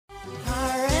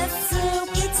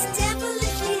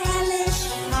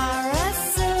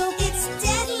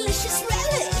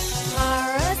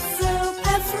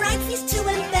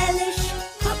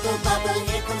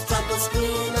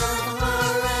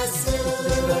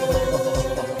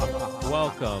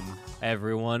Welcome,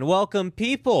 everyone. Welcome,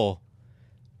 people,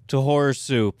 to Horror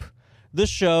Soup, the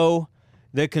show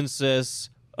that consists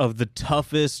of the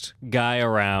toughest guy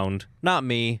around. Not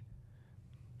me.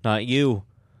 Not you.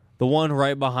 The one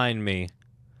right behind me.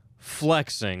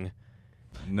 Flexing.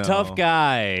 No. Tough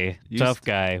guy. Tough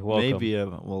guy. Welcome. Maybe a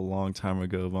long time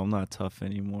ago, but I'm not tough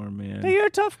anymore, man. Hey, you're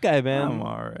a tough guy, man. I'm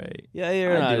all right. Yeah,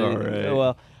 you're not. do all right.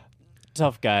 Well,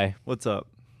 tough guy. What's up?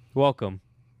 Welcome.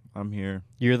 I'm here.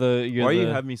 You're the. Why you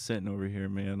have me sitting over here,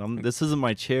 man? This isn't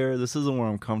my chair. This isn't where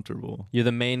I'm comfortable. You're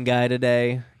the main guy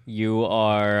today. You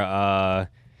are.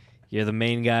 You're the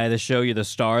main guy of the show. You're the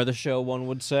star of the show. One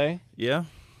would say. Yeah.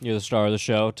 You're the star of the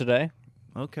show today.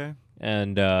 Okay.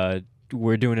 And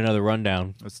we're doing another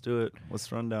rundown. Let's do it. Let's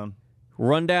run down.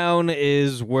 Rundown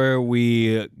is where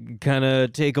we kind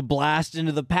of take a blast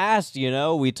into the past, you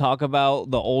know? We talk about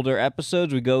the older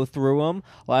episodes. We go through them.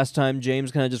 Last time,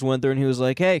 James kind of just went through and he was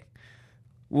like, hey,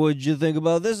 what'd you think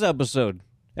about this episode?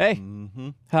 Hey,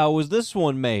 how was this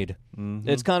one made?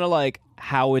 It's kind of like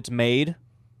How It's Made.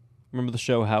 Remember the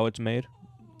show How It's Made?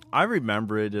 I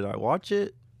remember it. Did I watch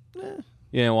it? You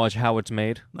didn't watch How It's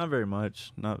Made? Not very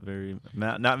much. Not very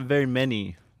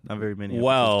many. Not very many.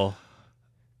 Well,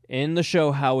 in the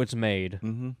show How It's Made,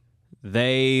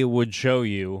 they would show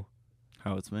you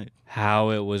how it's made. How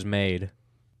it was made.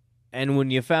 And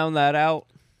when you found that out...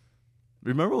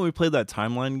 Remember when we played that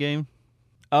timeline game?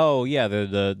 Oh, yeah,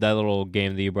 that little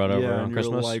game that you brought over on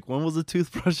Christmas? Like, when was the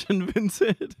toothbrush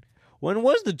invented? When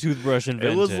was the toothbrush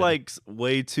invented? It was like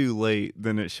way too late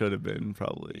than it should have been,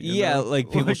 probably. Yeah, like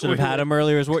people should have had them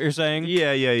earlier is what you're saying?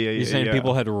 Yeah. You're saying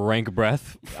people had rank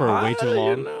breath for way too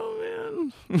long? You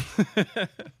know, man.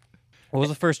 What was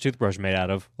the first toothbrush made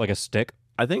out of? Like a stick?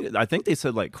 I think they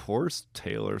said like horse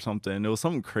tail or something. It was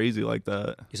something crazy like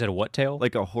that. You said what tail?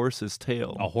 Like a horse's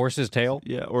tail. A horse's tail?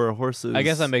 Yeah, or a horse's... I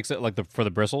guess that makes it like for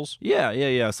the bristles?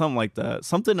 Yeah, something like that.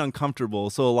 Something uncomfortable.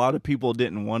 So a lot of people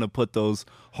didn't want to put those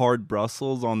hard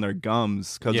bristles on their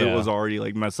gums because it was already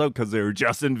like messed up because they were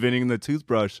just inventing the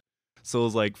toothbrush. So it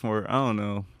was like I don't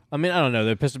know. I mean, I don't know.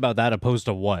 They're pissed about that opposed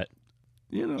to what?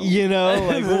 You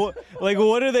know, like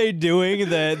what are they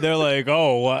doing that they're like,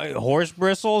 oh, what, horse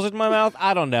bristles in my mouth?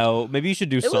 I don't know. Maybe you should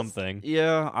do something.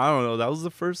 Yeah, I don't know. That was the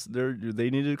first. They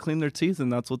needed to clean their teeth, and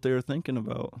that's what they were thinking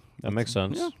about. That makes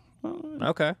sense. Yeah.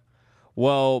 Okay.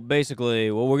 Well,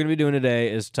 basically, what we're going to be doing today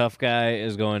is Tough Guy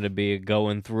is going to be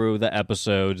going through the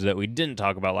episodes that we didn't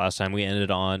talk about last time. We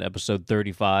ended on episode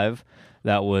 35.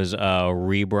 That was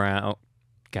Rebound.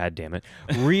 God damn it.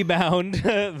 Rebound.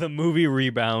 The movie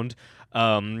Rebound.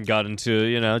 Got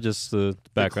into, just the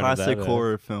background classic of that.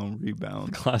 Horror film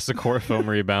Rebound. Classic horror film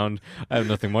Rebound. I have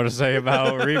nothing more to say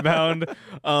about Rebound.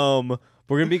 We're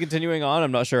going to be continuing on.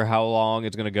 I'm not sure how long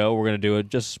it's going to go. We're going to do it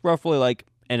just roughly like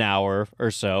an hour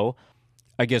or so.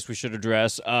 I guess we should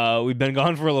address, we've been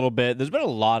gone for a little bit. There's been a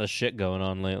lot of shit going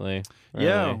on lately. Really.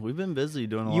 Yeah, we've been busy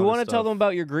doing a lot of stuff. You want to tell them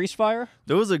about your grease fire?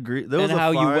 There was a how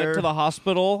fire. you went to the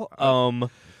hospital? I'm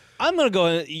going to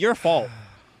go, your fault.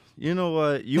 You know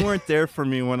what? You weren't there for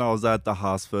me when I was at the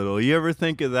hospital. You ever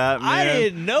think of that, man? I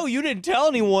didn't know. You didn't tell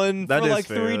anyone for like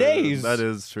fair. 3 days. That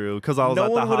is true. Because I was no at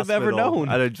the one would hospital. have ever known.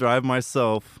 I had to drive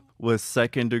myself with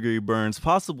second-degree burns.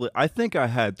 Possibly, I think I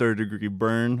had third-degree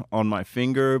burn on my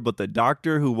finger, but the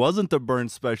doctor who wasn't the burn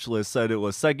specialist said it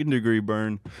was second-degree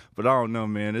burn. But I don't know,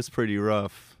 man. It's pretty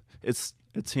rough. It's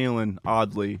healing,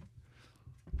 oddly.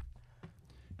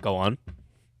 Go on.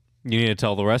 You need to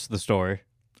tell the rest of the story.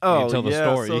 Oh, tell the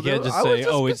story. So you can't just say,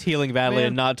 it's healing badly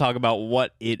and not talk about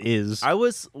what it is.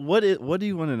 What do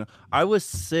you want to know? I was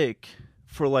sick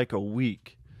for like a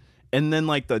week. And then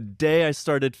like the day I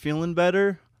started feeling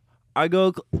better, I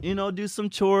go, do some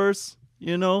chores,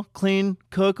 clean,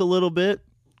 cook a little bit,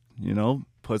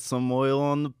 put some oil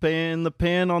on the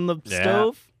pan on the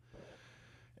stove.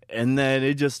 And then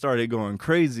it just started going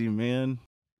crazy, man.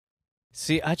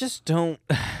 See, I just don't...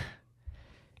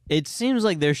 It seems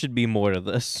like there should be more to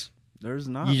this. There's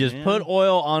not. You just put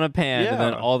oil on a pan and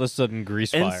then all of a sudden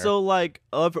grease fire. And so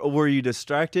were you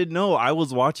distracted? No, I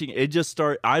was watching. It just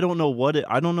started. I don't know what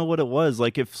it was.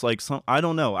 Like if like some, I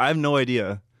don't know. I have no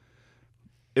idea.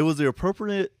 It was the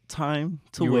appropriate time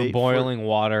to wait. You were boiling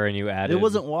water and you added. It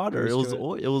wasn't water. It was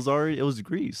oil. It was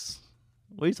grease.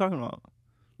 What are you talking about?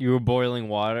 You were boiling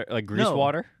water, like grease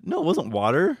water? No, it wasn't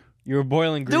water. You were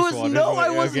boiling grease water.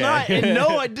 I was not. And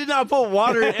no, I did not put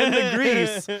water in the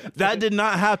grease. That did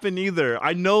not happen either.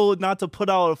 I know not to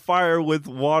put out a fire with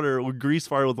water, with grease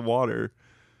fire with water.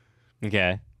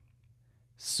 Okay.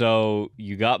 So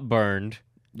you got burned.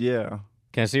 Yeah.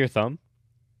 Can I see your thumb?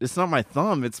 It's not my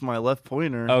thumb. It's my left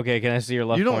pointer. Okay, can I see your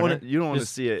left You don't pointer? want to. You don't want to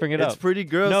Just see it. bring it It's up. pretty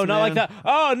gross. No, not like man. that.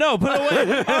 Oh no, put it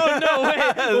away. Oh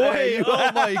no, wait.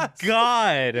 Oh my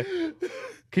god.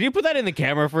 Can you put that in the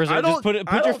camera for a second? Just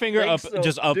put your finger up,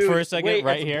 just up Dude, for a second, wait,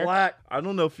 right it's here. Black. I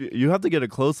don't know if you have to get a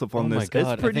close up on Oh this. my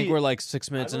god, It's pretty, I think we're like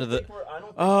 6 minutes into the. I don't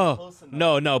think Oh we're close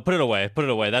enough. no, put it away. Put it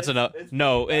away. That's enough. it's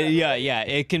No, pretty bad. yeah,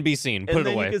 it can be seen. And Put it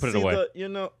then you away. can Put it see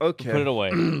away. Okay. Put it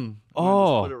away. Just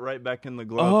Oh. put it right back in the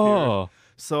glove here. Oh,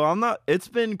 So I'm not. It's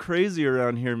been crazy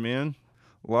around here, man.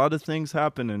 A lot of things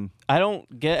happening. I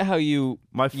don't get how you.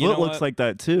 My foot You know looks what? like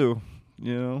that too.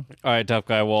 You know. All right, tough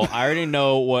guy. Well, I already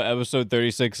know what episode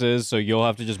 36 is, so you'll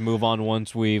have to just move on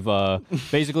once we've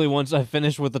basically once I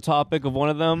finish with the topic of one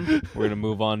of them, we're gonna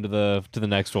move on to the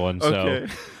next one. So,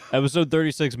 Okay. episode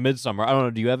 36, Midsummer. I don't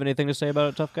know. Do you have anything to say about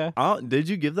it, tough guy? Did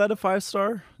you give that a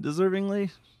 5-star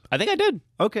deservingly? I think I did.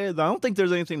 Okay, I don't think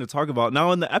there's anything to talk about.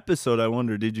 Now in the episode, I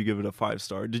wonder, did you give it a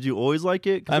 5-star? Did you always like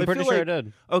it? 'Cause I'm I pretty feel sure like- I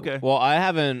did. Okay. Well, I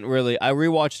haven't really. I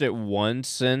rewatched it once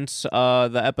since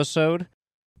the episode,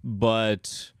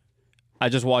 but I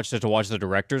just watched it to watch the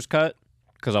director's cut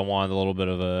because I wanted a little bit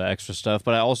of extra stuff.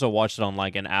 But I also watched it on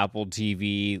like an Apple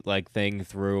TV like thing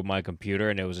through my computer,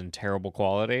 and it was in terrible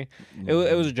quality. It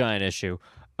was a giant issue.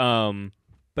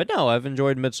 But no, I've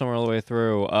enjoyed Midsummer all the way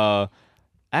through.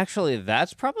 Actually,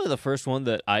 that's probably the first one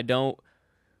that I don't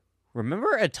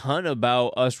remember a ton about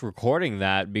us recording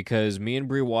that because me and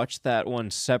Bree watched that one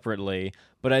separately,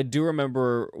 but I do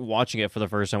remember watching it for the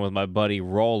first time with my buddy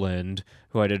Roland,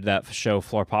 who I did that show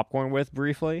Floor Popcorn with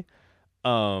briefly.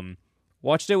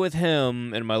 Watched it with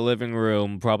him in my living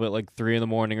room probably at like 3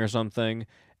 a.m. or something.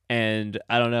 And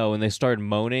I don't know, when they started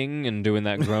moaning and doing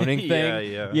that groaning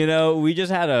thing, Yeah. you know, we just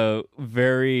had a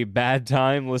very bad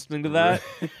time listening to that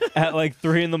at like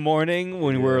 3 a.m. when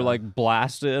we were Yeah. like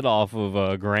blasted off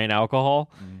of grain alcohol.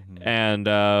 Mhm. And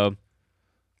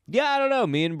yeah, I don't know.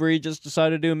 Me and Bree just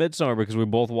decided to do Midsummer because we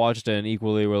both watched it and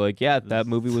equally were like, yeah, that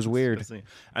movie was weird. Disgusting.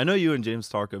 I know you and James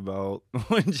talk about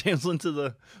when James went to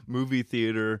the movie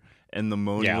theater and the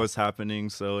moaning Yeah. was happening.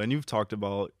 So, and you've talked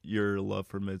about your love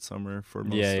for Midsummer for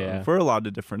most Yeah. for a lot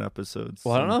of different episodes.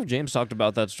 Well, I don't know if James talked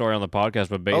about that story on the podcast,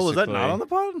 but basically, Oh, was that not on the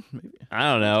pod? Maybe.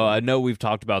 I don't know. I know we've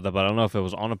talked about that, but I don't know if it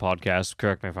was on a podcast.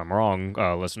 Correct me if I'm wrong,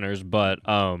 listeners. But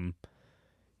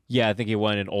yeah, I think he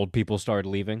went and old people started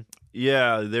leaving.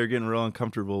 Yeah, they're getting real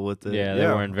uncomfortable with it. Yeah, they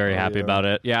weren't very Oh, happy yeah. about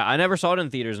it. Yeah, I never saw it in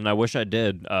theaters, and I wish I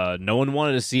did. No one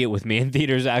wanted to see it with me in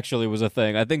theaters. Actually, was a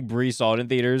thing. I think Bree saw it in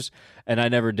theaters, and I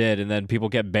never did. And then people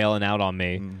kept bailing out on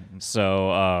me. Mhm.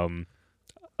 So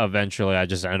eventually, I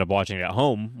just ended up watching it at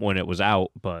home when it was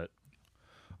out. But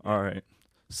All right.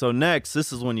 So next,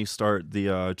 this is when you start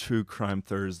the True Crime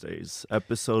Thursdays,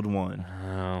 episode 1.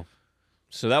 oh,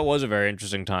 so that was a very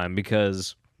interesting time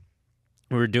because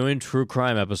we were doing true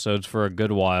crime episodes for a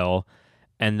good while,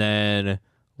 and then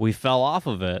we fell off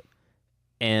of it.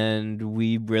 And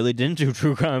we really didn't do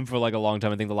true crime for like a long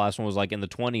time. I think the last one was like in the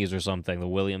 20s or something, the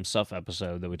William Suff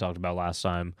episode that we talked about last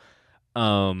time.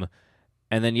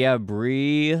 And then yeah,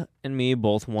 Bree and me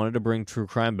both wanted to bring true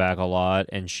crime back a lot,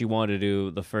 and she wanted to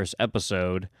do the first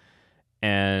episode.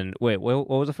 And wait, what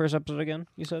was the first episode again?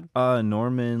 You said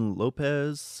Norman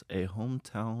Lopez, a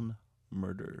hometown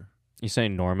murder. you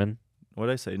saying Norman?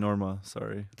 What'd I say? Norma.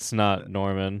 Sorry. It's not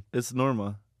Norman. It's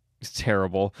Norma. It's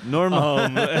terrible.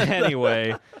 Norma.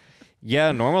 Anyway,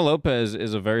 yeah, Norma Lopez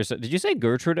is a very. Did you say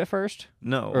Gertrude at first,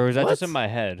 No. or was that What? just in my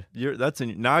head?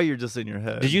 Now you're just in your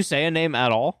head. Did you say a name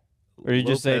at all, or did you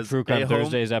just say Lopez, True Crime a home-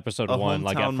 Thursdays episode a 1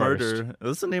 like at hometown first? murder.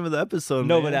 That's the name of the episode.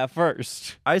 No, man. but at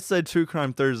first. I said True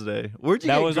Crime Thursday. Where'd you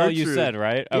That get was all you Gertrude? said,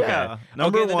 right? Okay. Yeah.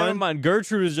 Number okay, then never one. mind.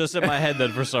 Gertrude is just in my head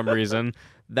then for some reason.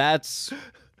 That's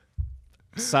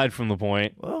aside from the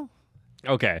point. Well,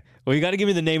 Okay. Well, you got to give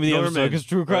me the name of the Norman, episode because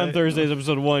True Crime right? Thursdays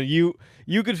episode 1. You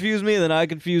confused me, and then I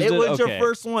confused it. it was Okay. your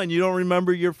first one. You don't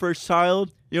remember your first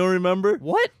child? You don't remember?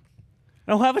 What?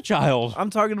 I don't have a child.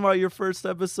 I'm talking about your first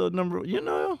episode number. You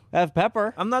know, I have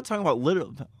Pepper. I'm not talking about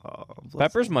little. Oh, bless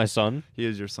Pepper's him. my son. He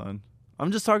is your son.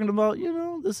 I'm just talking about.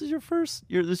 This is your first.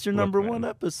 This is your Look, number man. 1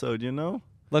 episode.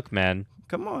 Look, man.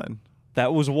 Come on.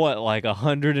 That was what, like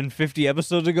 150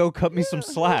 episodes ago? Cut me some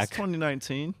Yeah, slack. It's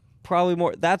 2019. Probably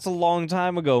more. That's a long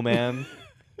time ago, man.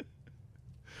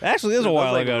 Actually, it is a That was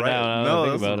while like ago right, now. No, I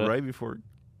that think was about it. right before.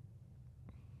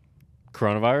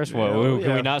 Coronavirus? What? Yeah, Can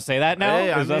we yeah. not say that now?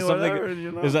 Hey, I is that mean, something?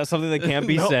 whatever, Is that something that can't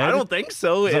be No, said? I don't think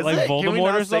so. Is that like it? Can we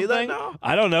Voldemort not or say that something? now?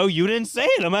 I don't know. You didn't say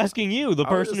it. I'm asking you, the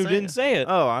I was person who just didn't say it.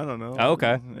 Oh, I don't know. Oh,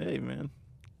 okay. Hey, man.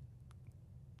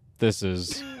 This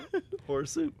is.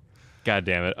 Horse soup. God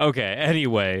damn it. Okay.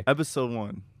 Anyway, Episode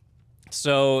 1.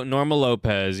 So Norma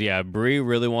Lopez, yeah, Bree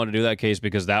really wanted to do that case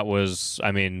because that was,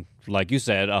 I mean, like you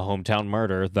said, a hometown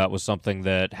murder. That was something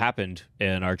that happened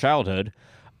in our childhood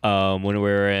when we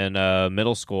were in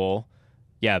middle school.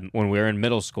 Yeah, when we were in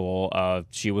middle school,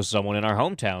 she was someone in our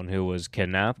hometown who was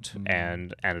kidnapped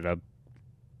and ended up,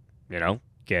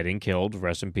 getting killed.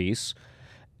 Rest in peace.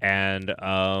 And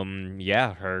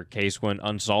yeah, her case went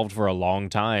unsolved for a long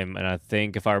time. And I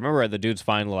think, if I remember right, the dude's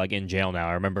finally like in jail now.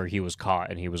 I remember he was caught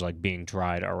and he was like being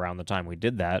tried around the time we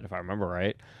did that, if I remember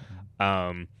right.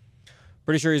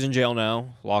 Pretty sure he's in jail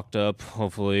now, locked up.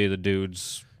 Hopefully the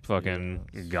dude's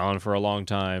fucking gone for a long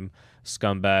time.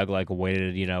 Scumbag like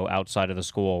waited, outside of the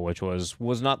school, which was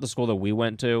not the school that we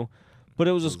went to. But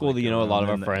it was a school like that, a lot of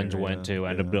our around the friends area, went to,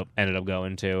 ended up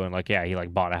going to. And, he,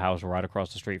 bought a house right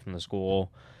across the street from the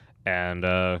school. And,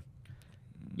 that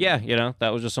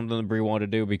was just something that Bree wanted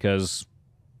to do because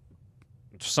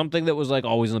something that was,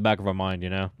 always in the back of our mind,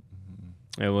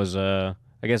 It was, I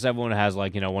guess everyone has,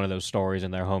 one of those stories in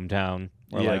their hometown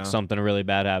where, something really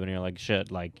bad happened and you're like,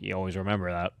 shit, you always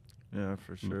remember that. Yeah,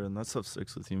 for sure. And that stuff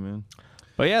sticks with you, man.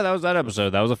 But, yeah, that was that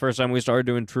episode. That was the first time we started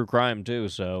doing true crime, too,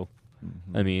 so...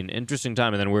 I mean, interesting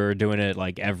time. And then we were doing it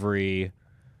every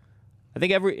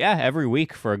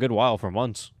week for a good while, for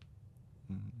months,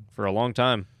 for a long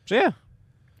time. So yeah.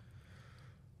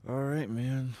 All right,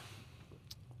 man.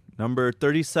 Number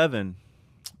 37,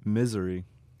 Misery.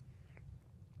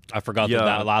 I forgot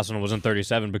that last one was in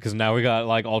 37 because now we got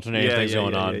alternating things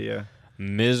going on. Yeah.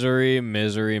 Misery,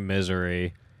 Misery,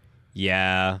 Misery.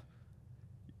 Yeah.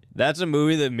 That's a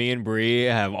movie that me and Bree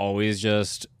have always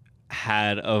just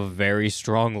had a very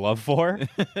strong love for.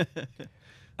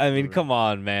 I mean, come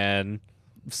on, man.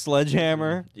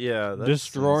 Sledgehammer. Yeah.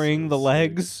 Destroying the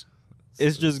legs.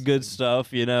 It's just good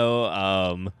stuff,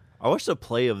 I watched a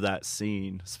play of that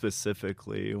scene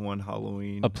specifically one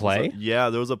Halloween. A play?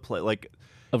 There was a play.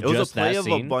 Of it was just a play that of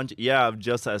scene? a bunch. Yeah, of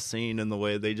just that scene in the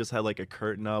way they just had a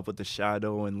curtain up with the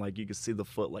shadow and you could see the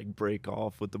foot break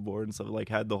off with the board and stuff.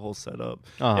 Had the whole setup.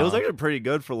 Uh-huh. It was actually pretty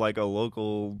good for a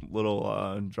local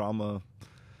little drama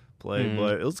play,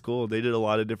 but it was cool. They did a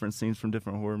lot of different scenes from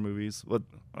different horror movies. But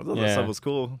I thought that stuff was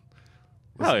cool.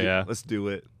 Let's do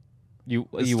it. Let's You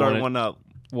start wanted, one up.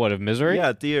 What, of Misery? Yeah,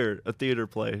 a theater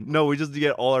play. No, we just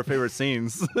get all our favorite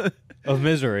scenes. Of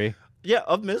Misery. Yeah,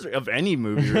 of Misery, of any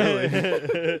movie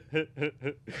really.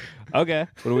 Okay.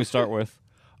 What do we start with?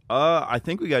 I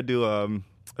think we gotta do a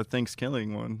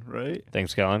Thanksgiving one, right?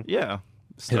 Thanksgiving. Yeah.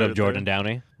 Hit Start up it Jordan there.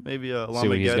 Downey. Maybe a See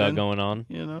what he's got going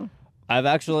on. I've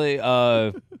actually,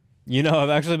 I've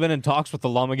actually been in talks with the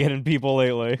Lamageddon people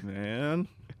lately. Man.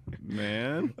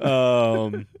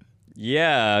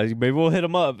 Yeah, maybe we'll hit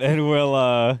them up and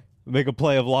we'll make a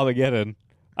play of Lamageddon.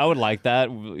 I would like that.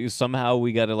 Somehow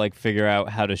we got to figure out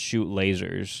how to shoot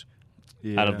lasers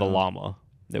out of the llama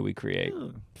that we create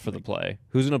for the play.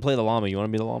 Who's gonna play the llama? You want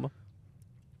to be the llama?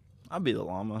 I'll be the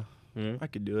llama. I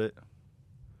could do it.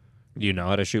 Do you know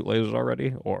how to shoot lasers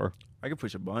already, or I could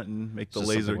push a button, make the is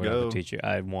this laser something we have go. to teach you?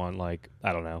 I want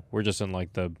I don't know. We're just in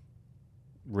the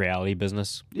reality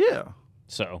business, Yeah.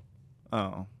 so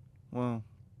Oh. Well.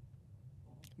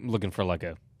 I'm looking for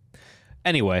a.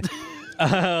 Anyway,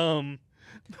 you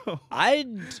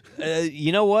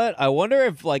know what? I wonder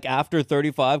if after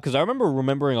 35, because I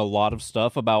remembering a lot of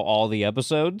stuff about all the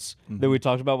episodes that we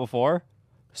talked about before.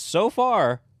 So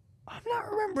far, I'm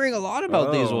not remembering a lot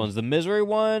about these ones. The Misery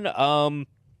one,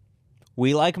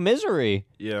 we like Misery.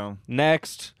 Yeah.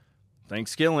 Next.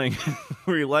 Thanksgiving.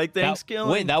 We like Thanksgiving.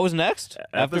 Wait, that was next?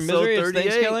 After Episode Misery, it's 38.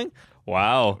 Thanksgiving?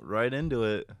 Wow. Right into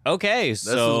it. Okay, This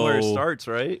is where it starts,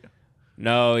 right?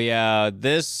 No, yeah,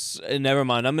 never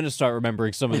mind. I'm going to start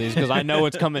remembering some of these because I know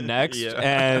what's coming next,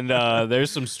 and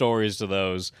there's some stories to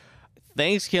those.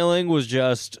 Thanksgiving was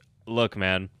just, look,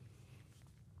 man,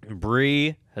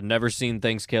 Bree had never seen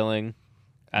Thanksgiving.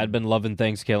 I'd been loving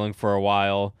Thanksgiving for a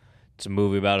while. It's a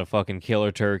movie about a fucking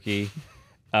killer turkey.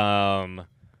 And,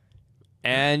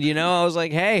 I was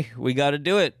like, hey, we got to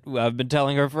do it. I've been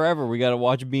telling her forever. We got to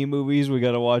watch B movies. We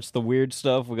got to watch the weird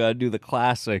stuff. We got to do the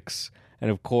classics. And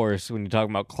of course, when you're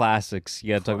talking about classics,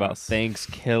 you got to talk about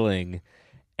Thanksgiving.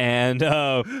 And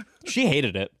she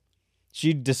hated it.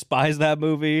 She despised that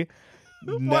movie.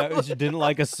 No, she didn't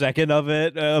like a second of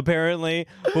it, apparently.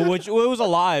 But it was a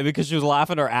lie because she was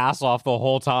laughing her ass off the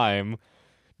whole time.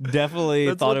 Definitely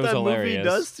That's thought what it was that hilarious. movie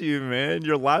does to you, man.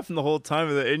 You're laughing the whole time,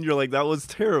 and at the end you're like, that was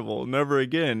terrible. Never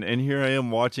again. And here I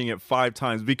am watching it 5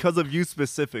 times because of you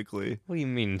specifically. What do you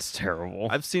mean it's terrible?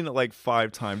 I've seen it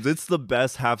 5 times. It's the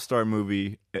best half-star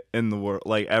movie in the world,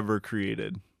 ever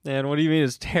created. Man, what do you mean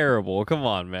it's terrible? Come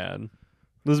on, man.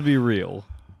 Let's be real.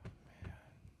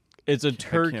 It's a I can't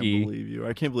turkey. believe you.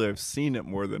 I can't believe I've seen it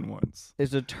more than once.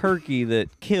 It's a turkey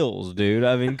that kills, dude.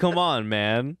 I mean, come on,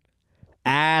 man.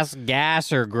 Ass,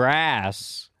 gas, or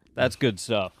grass. That's good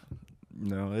stuff.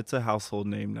 No, it's a household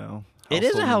name now. It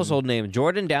is a household name.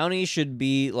 Jordan Downey should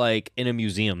be like in a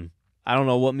museum. I don't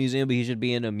know what museum, but he should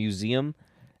be in a museum.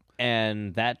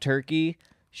 And that turkey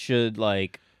should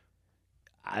like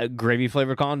gravy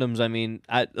flavored condoms. I mean,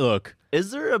 look.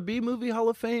 Is there a B movie Hall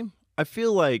of Fame? I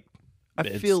feel like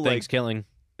Thanksgiving.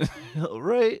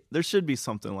 Right? There should be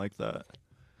something like that.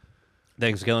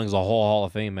 Thanksgiving is a whole Hall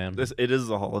of Fame, man. It is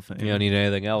the Hall of Fame. You don't need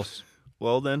anything else.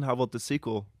 Well, then, how about the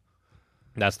sequel?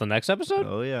 That's the next episode?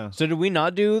 Oh, yeah. So did we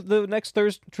not do the next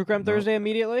True Crime Thursday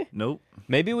immediately? Nope.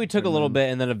 Maybe we took a little bit,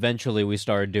 and then eventually we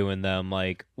started doing them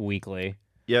like weekly.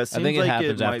 Yeah, it seems think it like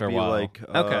happens might after a be while. like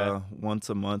Okay. once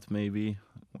a month, maybe.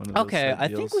 One of those Okay, type I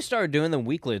think deals. we started doing them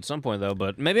weekly at some point, though,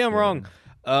 but maybe I'm wrong.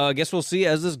 I guess we'll see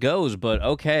as this goes, but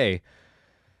okay.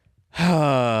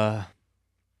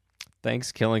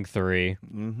 Thanksgiving 3.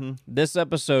 Mm-hmm. This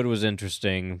episode was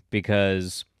interesting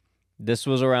because this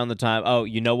was around the time... Oh,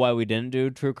 you know why we didn't do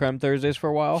True Crime Thursdays for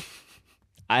a while?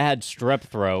 I had strep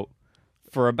throat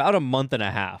for about a month and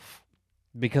a half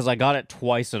because I got it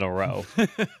twice in a row.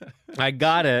 I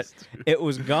got it, it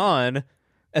was gone,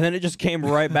 and then it just came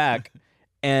right back.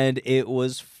 And it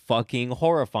was fucking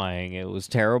horrifying. It was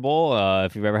terrible.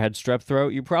 If you've ever had strep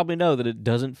throat, you probably know that it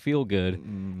doesn't feel good.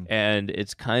 And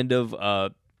it's kind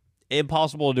of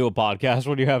impossible to do a podcast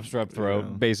when you have strep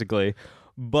throat, basically.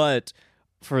 But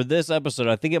for this episode,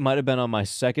 I think it might have been on my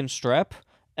second strep.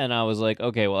 And I was like,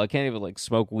 okay, well, I can't even like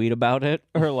smoke weed about it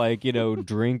or like,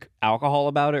 drink alcohol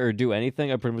about it or do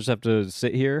anything. I pretty much have to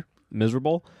sit here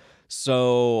miserable.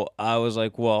 So I was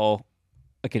like, well,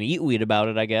 I can eat weed about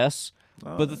it, I guess.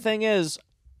 But the thing is,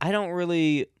 I don't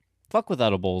really fuck with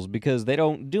edibles because they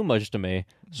don't do much to me.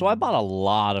 So I bought a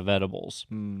lot of edibles.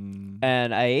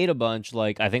 And I ate a bunch,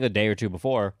 like, I think a day or two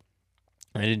before.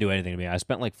 And it didn't do anything to me. I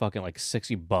spent like fucking like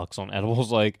 $60 on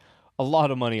edibles, like a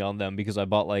lot of money on them because I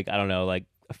bought like, I don't know, like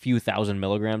a few thousand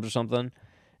milligrams or something. And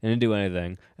it didn't do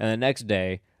anything. And the next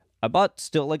day, I bought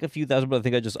still like a few thousand, but I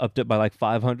think I just upped it by like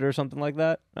 500 or something like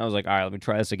that. And I was like, all right, let me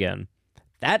try this again.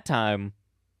 That time,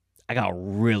 I got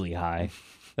really high,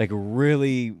 like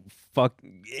really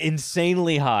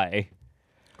insanely high.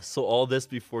 So all this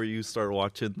before you start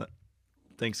watching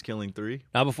Thanksgiving 3?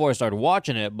 Not before I started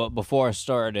watching it, but before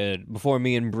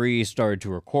me and Bree started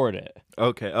to record it.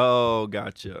 Okay. Oh,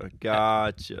 gotcha.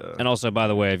 And also, by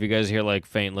the way, if you guys hear like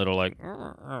faint little like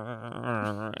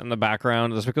in the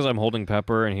background, that's because I'm holding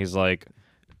Pepper and he's like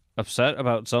upset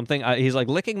about something. He's like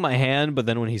licking my hand, but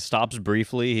then when he stops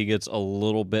briefly, he gets a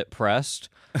little bit pressed.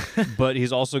 But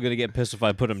he's also going to get pissed if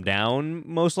I put him down,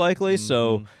 most likely.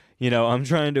 So, I'm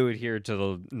trying to adhere to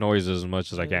the noises as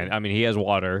much as I can. I mean, he has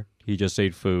water. He just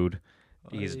ate food.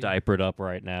 He's diapered up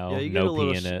right now. Yeah, no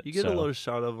pee in it. You get a little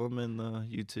shot of him in the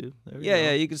YouTube.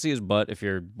 Yeah, you can see his butt if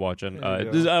you're watching. I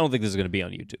don't think this is going to be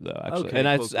on YouTube, though, actually. Okay, and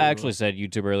I cool. actually said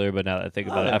YouTube earlier, but now that I think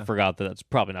about it, I forgot that that's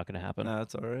probably not going to happen. Nah,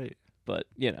 that's all right. But,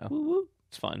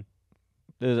 it's fine.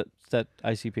 Is that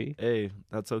ICP? Hey,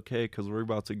 that's okay because we're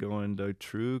about to go into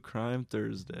True Crime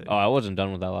Thursday. Oh, I wasn't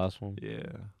done with that last one. Yeah.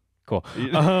 Cool.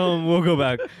 We'll go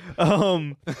back.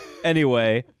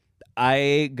 Anyway,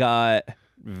 I got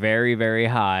very, very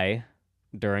high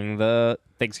during the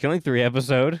Thanksgiving 3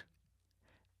 episode,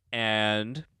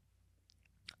 and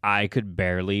I could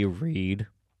barely read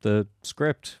the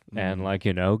script and,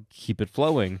 keep it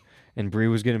flowing. And Bree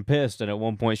was getting pissed, and at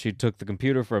one point she took the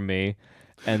computer from me,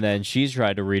 and then she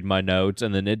tried to read my notes,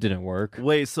 and then it didn't work.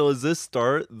 Wait, so is this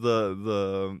start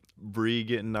the Bree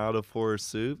getting out of Horror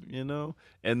Soup, and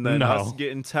then us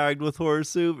getting tagged with Horror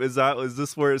Soup? Is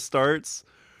this where it starts?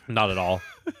 Not at all.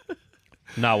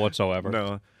 Not whatsoever.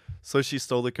 No. So she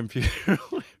stole the computer.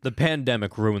 The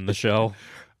pandemic ruined the show.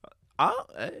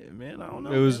 Hey, man, I don't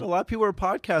know. It was a lot of people were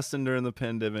podcasting during the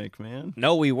pandemic, man.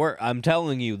 No, we were. I'm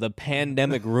telling you, the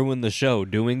pandemic ruined the show.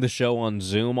 Doing the show on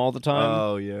Zoom all the time.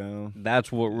 Oh, yeah.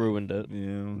 That's what ruined it.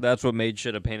 Yeah. That's what made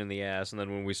shit a pain in the ass. And then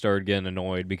when we started getting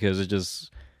annoyed because it's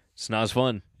not as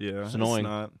fun. Yeah. It's annoying.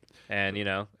 Not. And,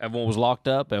 everyone was locked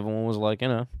up. Everyone was like,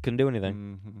 couldn't do anything.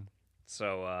 Mm-hmm.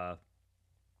 So,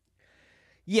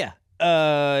 yeah.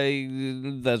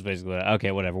 That's basically it. Okay,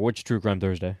 whatever. Which True Crime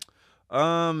Thursday?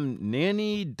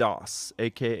 Nanny Doss,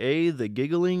 aka the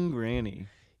Giggling Granny.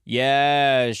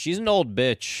 Yeah, she's an old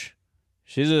bitch.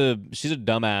 She's a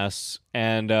dumbass,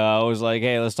 and I was like,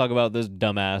 hey, let's talk about this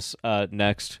dumbass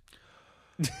next.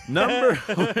 Number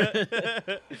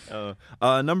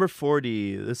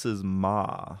 40. This is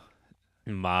Ma.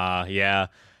 Ma, yeah.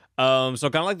 So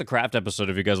kind of like the Craft episode,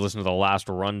 if you guys listen to the last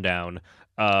rundown,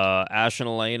 Ash and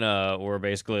Elena were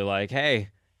basically like, hey,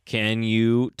 can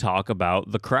you talk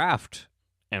about The Craft?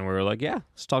 And we were like, yeah,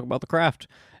 let's talk about The Craft.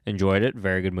 Enjoyed it.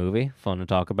 Very good movie. Fun to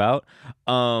talk about.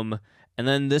 And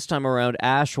then this time around,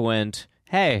 Ash went,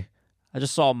 hey, I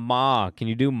just saw Ma. Can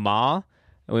you do Ma?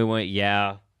 And we went,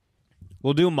 yeah,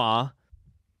 we'll do Ma.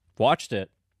 Watched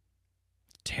it.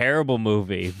 Terrible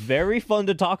movie. Very fun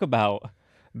to talk about.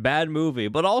 Bad movie.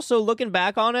 But also, looking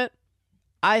back on it,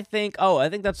 I think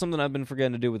that's something I've been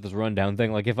forgetting to do with this rundown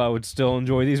thing. Like, if I would still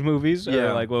enjoy these movies,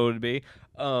 or like, what would it be?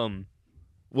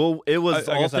 Well, it was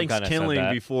I all guess I've kinda said Thanksgiving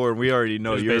that. before. We already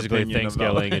know It was your basically opinion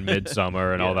Thanksgiving about and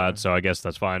Midsummer and all Yeah. that, so I guess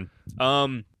that's fine.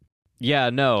 Yeah,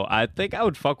 no, I think I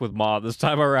would fuck with Ma this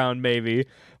time around, maybe.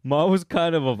 Ma was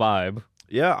kind of a vibe.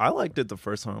 Yeah, I liked it the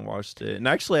first time I watched it. And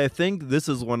actually, I think this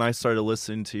is when I started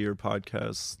listening to your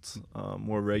podcast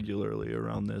more regularly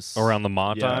around this. Around the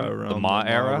Ma yeah, time? around The Ma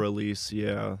era? release.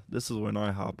 Yeah, this is when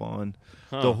I hop on.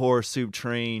 Huh. The horror soup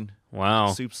train. Wow.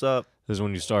 Soups up. This is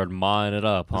when you started mawing it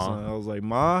up, So huh? I was like,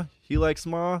 Ma? He likes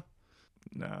Ma?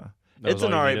 Nah. That It's was an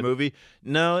all you alright needed? movie.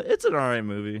 No, it's an alright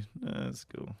movie. It's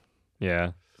cool.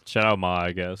 Yeah. Shout out Ma,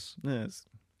 I guess. Yeah, it's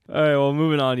All right, well,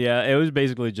 moving on. Yeah, it was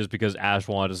basically just because Ash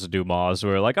wanted us to do Ma, so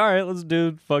we were like, all right, let's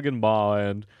do fucking Ma,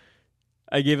 and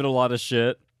I gave it a lot of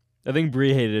shit. I think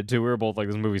Bree hated it too. We were both like,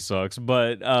 this movie sucks.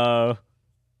 But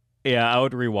yeah, I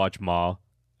would rewatch Ma.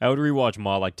 I would rewatch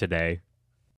Ma like today.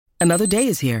 Another day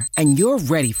is here, and you're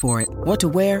ready for it. What to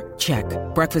wear? Check.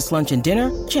 Breakfast, lunch, and dinner?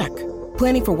 Check.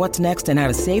 Planning for what's next and how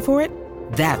to save for it?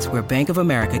 That's where Bank of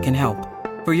America can help.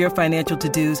 For your financial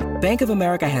to-dos, Bank of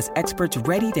America has experts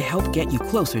ready to help get you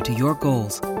closer to your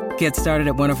goals. Get started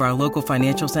at one of our local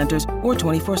financial centers or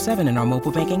 24/7 in our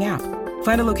mobile banking app.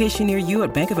 Find a location near you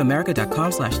at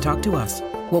bankofamerica.com/talktous.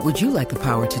 What would you like the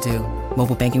power to do?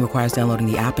 Mobile banking requires downloading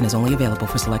the app and is only available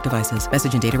for select devices.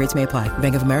 Message and data rates may apply.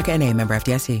 Bank of America N.A., member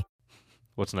FDIC.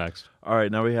 What's next? all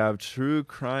right. Now we have True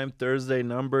Crime Thursday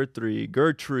number 3,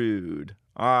 Gertrude.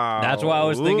 That's why I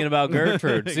was thinking about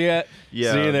Gertrude. See it?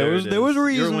 Yeah, See, there it was is.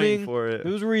 reasoning. You're waiting for it.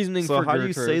 There was reasoning So for how do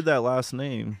you Gertrude. say that last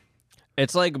name?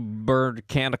 It's like Bird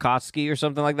Kandikotsky or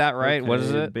something like that, right? What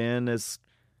is it? Ben is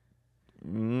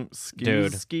Dude,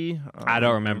 Skewski? I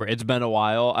don't remember. It's been a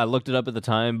while. I looked it up at the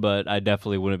time, but I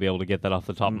definitely wouldn't be able to get that off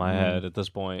the top of my head at this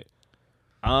point.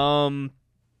 Was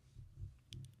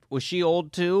she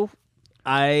old too?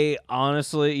 I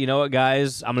honestly, you know what,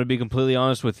 guys? I'm going to be completely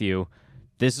honest with you.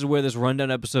 This is where this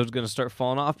rundown episode is going to start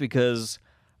falling off because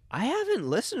I haven't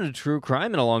listened to true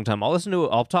crime in a long time.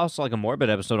 I'll toss like a morbid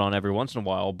episode on every once in a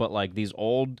while, but like these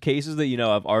old cases that,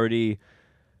 I've already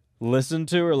listened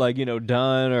to or like,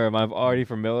 done or I'm already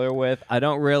familiar with, I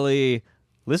don't really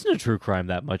listen to true crime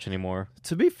that much anymore.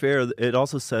 To be fair, it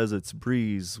also says it's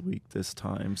Bree's week this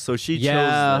time. So she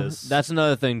Yeah, chose this. that's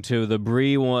another thing too. The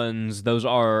Bree ones, those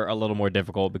are a little more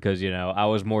difficult because, I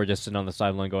was more just sitting on the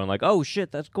sideline going like, oh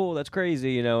shit, that's cool, that's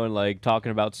crazy, and like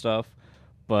talking about stuff.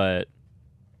 But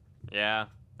yeah,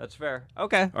 that's fair.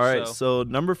 Okay. All right, so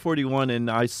number 41, and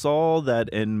I saw that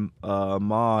in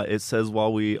Ma, it says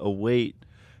while we await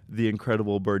the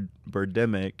incredible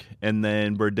Birdemic, and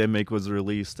then Birdemic was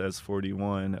released as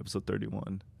 41, episode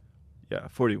 31. Yeah,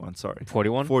 41, sorry.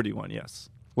 41? 41, yes.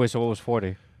 Wait, so what was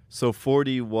 40? So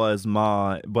 40 was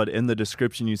Ma, but in the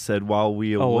description you said while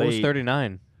we await. Oh, what was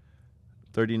 39?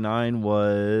 39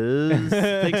 was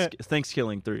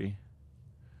Thanksgiving 3.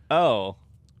 Oh,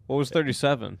 what was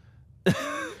 37?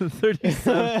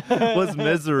 37 was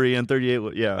Misery, and 38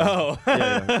 was, yeah. Oh.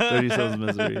 yeah. 37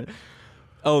 was Misery.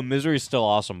 Oh, Misery's still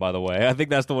awesome, by the way. I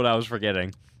think that's the one I was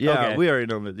forgetting. Yeah, Okay. we already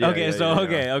know that. Yeah,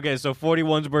 Okay, so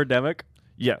 41's Birdemic.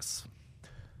 Yes.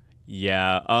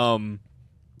 Yeah,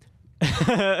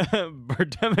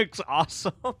 Birdemic's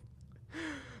awesome.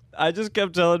 I just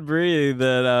kept telling Bree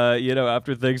that,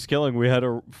 after Thanksgiving, we had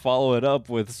to follow it up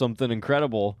with something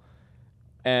incredible.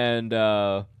 And,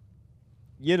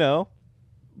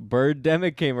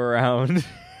 Birdemic came around.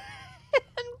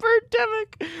 And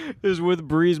Birdemic is with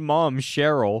Bree's mom,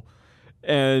 Cheryl.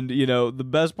 And, the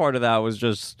best part of that was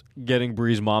just getting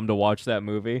Bree's mom to watch that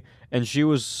movie. And she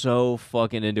was so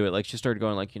fucking into it. Like, she started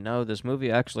going like, this movie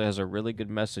actually has a really good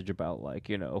message about, like,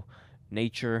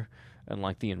 nature and,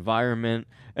 like, the environment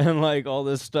and, like, all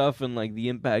this stuff and, like, the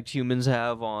impact humans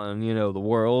have on, the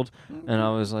world. And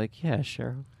I was like, yeah,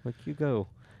 Cheryl, like, you go.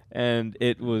 And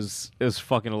it was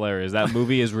fucking hilarious. That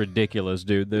movie is ridiculous,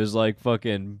 dude. There's, like,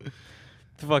 fucking,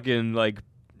 like,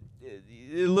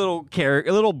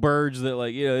 little birds that,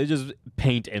 like, they just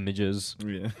paint images.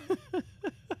 Yeah.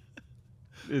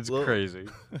 It's Well- crazy.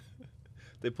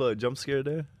 They put a jump scare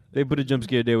there. They put a jump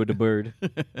scare there with the bird.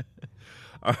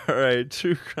 All right,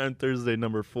 True Crime Thursday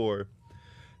number 4.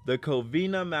 The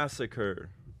Covina Massacre.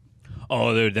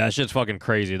 Oh, dude, that shit's fucking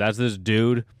crazy. That's this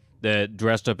dude that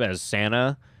dressed up as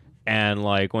Santa and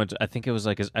like went to, I think it was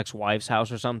like his ex-wife's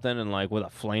house or something, and like with a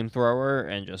flamethrower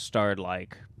and just started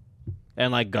like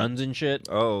and like guns and shit.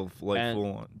 Oh, like And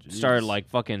full on. Jeez. Started like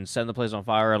fucking setting the place on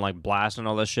fire and like blasting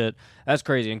all this shit. That's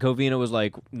crazy. And Covina was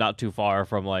like not too far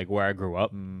from like where I grew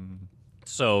up.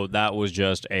 So that was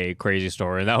just a crazy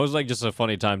story. And that was like just a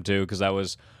funny time too, because that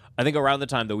was I think around the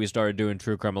time that we started doing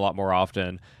true crime a lot more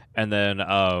often. And then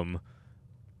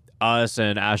us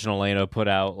and Ash and Elena put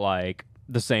out like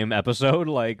the same episode,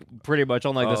 like pretty much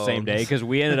on like the same day, because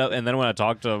we ended up. And then when I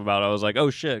talked to them about it, I was like, oh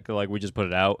shit, 'cause, like we just put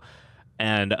it out.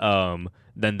 And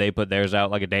then they put theirs out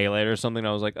like a day later or something.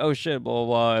 I was like, oh shit, blah, blah,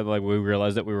 blah. And, like we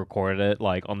realized that we recorded it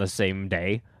like on the same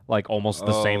day, like almost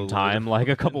the same time, like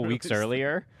a couple weeks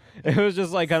earlier. It was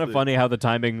just like kind of funny how the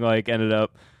timing like ended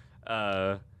up.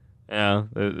 Yeah,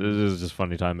 it was just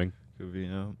funny timing.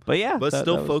 Covina. But yeah, But that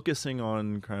still was... focusing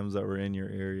on crimes that were in your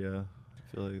area.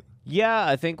 I feel like. Yeah,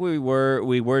 I think we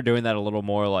were doing that a little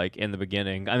more like in the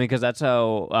beginning. I mean, because that's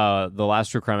how the last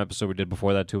true crime episode we did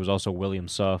before that too was also William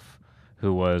Suff,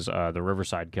 who was the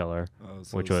Riverside Killer,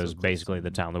 which was basically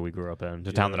the town that we grew up in,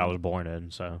 the town that I was born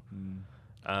in. So,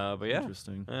 but yeah,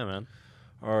 interesting. Yeah, man.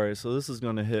 All right, so this is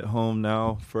going to hit home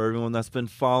now for everyone that's been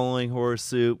following Horror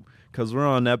Soup, because we're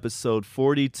on episode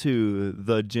 42,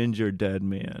 The Ginger Dead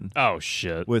Man, Oh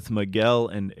shit, with Miguel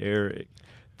and Eric.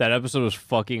 that episode was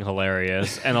fucking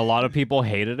hilarious, and a lot of people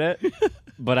hated it,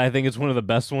 but I think it's one of the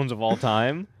best ones of all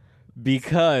time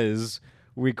because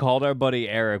we called our buddy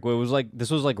Eric. This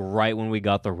was like right when we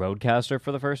got the Rodecaster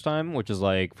for the first time, which is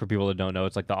like, for people that don't know,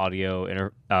 it's like the audio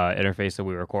interface that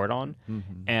we record on,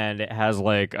 and it has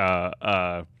like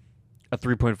a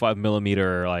 3.5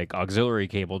 millimeter like auxiliary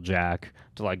cable jack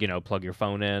to like plug your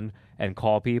phone in and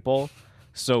call people.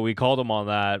 So we called him on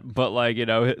that, but like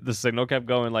the signal kept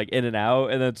going like in and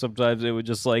out, and then sometimes it would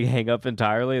just like hang up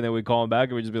entirely, and then we'd call him back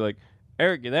and we'd just be like,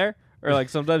 Eric, you there? Or like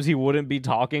sometimes he wouldn't be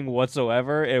talking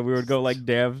whatsoever, and we would go like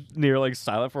damn near like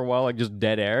silent for a while, like just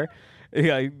dead air.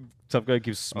 Yeah, some guy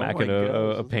keeps smacking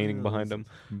a painting behind him.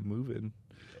 Moving.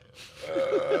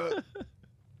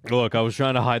 Look, I was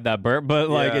trying to hide that burp, but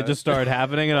like it just started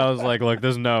happening, and I was like, look,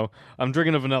 I'm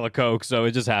drinking a vanilla Coke, so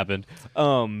it just happened.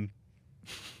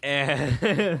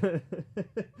 And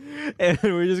and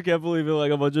we just kept leaving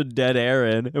like a bunch of dead air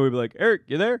in, and we'd be like, Eric,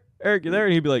 you there? Eric, you there?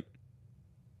 And he'd be like,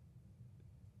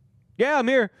 yeah, I'm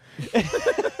here.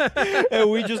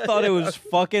 And we just thought it was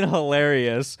fucking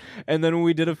hilarious. And then when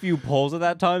we did a few polls at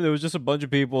that time, there was just a bunch of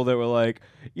people that were like,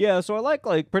 yeah, so I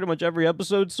like pretty much every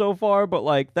episode so far, but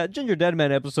like that Ginger Dead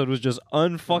Man episode was just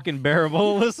unfucking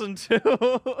bearable to listen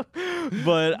to.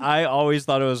 But I always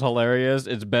thought it was hilarious.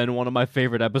 It's been one of my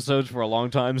favorite episodes for a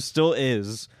long time, still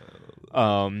is.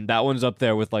 That one's up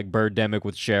there with like Birdemic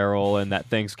with Cheryl and that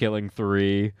Thanksgiving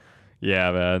 3.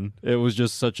 Yeah, man. It was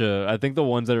just I think the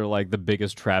ones that are like the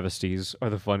biggest travesties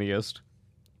are the funniest.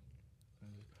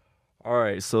 All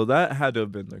right, so that had to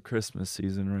have been the Christmas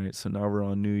season, right? So now we're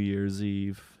on New Year's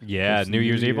Eve. Yeah, New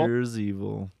Year's Evil? New Year's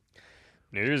Evil.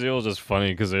 New Year's Evil is just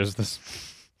funny because there's this...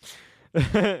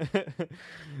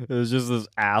 There's just this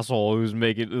asshole who's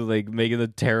making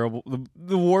the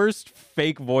worst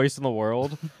fake voice in the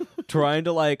world, trying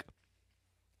to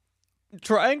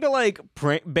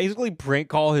prank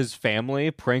call his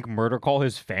family, murder call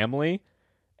his family,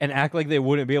 and act like they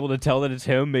wouldn't be able to tell that it's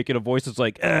him, making a voice that's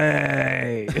like,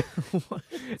 hey,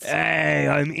 hey,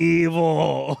 I'm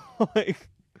evil. Like,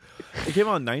 it came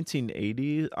out in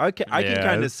 1980. I can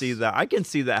kind of see that. I can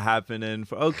see that happening.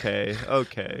 Okay.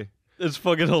 It's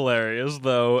fucking hilarious,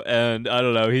 though, and I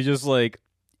don't know, he just, like,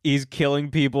 he's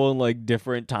killing people in, like,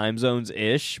 different time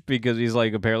zones-ish, because he's,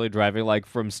 like, apparently driving, like,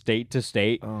 from state to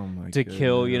state to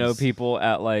kill, people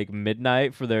at, like,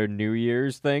 midnight for their New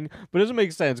Year's thing. But it doesn't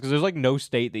make sense, because there's, like, no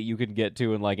state that you can get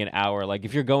to in, like, an hour. Like,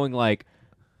 if you're going, like,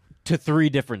 to 3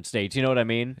 different states, you know what I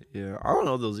mean? Yeah, I don't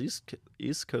know those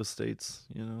East Coast states,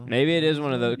 Maybe it is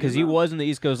one of those, because he was in the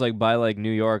East Coast, like, by, like,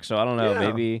 New York, so I don't know,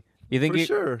 maybe... You think for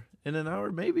sure. In an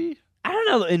hour, maybe. I don't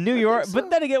know, in New York, but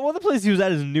then again, the place he was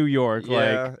at is New York.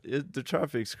 Yeah, the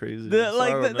traffic's crazy. That's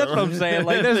what I'm saying.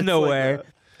 Like, there's no way. That.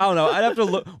 I don't know. I'd have to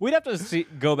look. We'd have to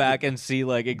go back and see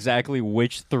like exactly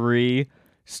which 3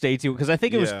 states because I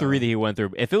think it was 3 that he went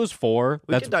through. If it was 4,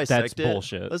 that's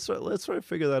bullshit. Let's try to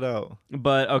figure that out.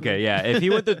 But okay, yeah. If he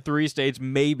went to 3 states,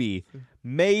 maybe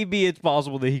it's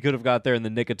possible that he could have got there in the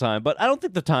nick of time. But I don't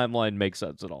think the timeline makes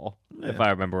sense at all. If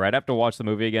I remember right, I have to watch the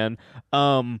movie again.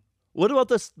 What about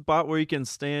the spot where you can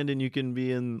stand and you can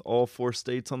be in all 4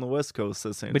 states on the West Coast at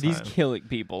the same But time? he's killing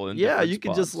people in Yeah, different you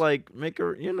can just spots. like make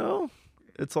a,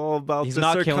 it's all about He's the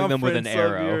not killing them with an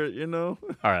circumference of arrow. your,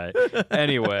 All right.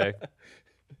 Anyway,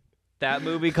 that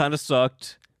movie kind of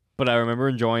sucked, but I remember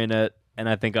enjoying it, and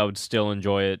I think I would still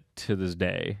enjoy it to this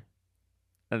day.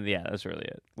 And yeah, that's really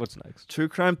it. What's next? True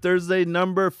Crime Thursday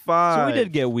number 5. So we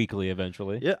did get weekly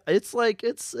eventually. Yeah, it's like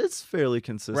it's fairly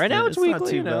consistent. Right now it's not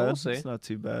weekly, too you know, bad. we'll see. It's not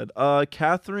too bad.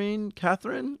 Catherine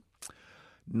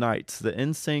Knight, the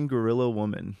insane gorilla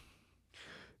woman.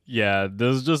 Yeah,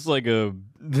 there's just like a.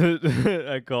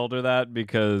 I called her that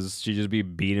because she just be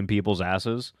beating people's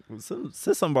asses.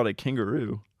 Says something about a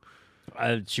kangaroo.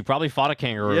 She probably fought a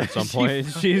kangaroo Yeah, at some she point.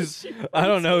 fought- I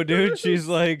don't know, dude. She's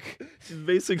like, She's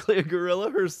basically a gorilla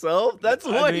herself. That's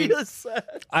what mean- he said.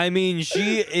 I mean,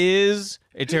 she is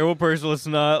a terrible person. Let's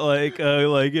not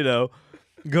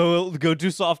go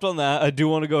too soft on that. I do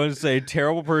want to go and say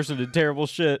terrible person did terrible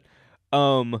shit,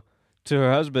 to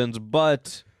her husbands,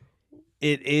 but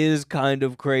it is kind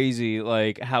of crazy,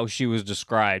 like how she was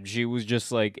described. She was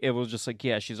just like, it was just like,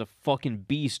 yeah, she's a fucking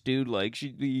beast, dude. Like she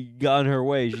got in her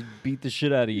way, she beat the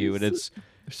shit out of you, and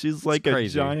She's like a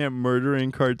crazy. giant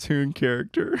murdering cartoon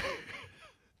character.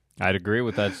 I'd agree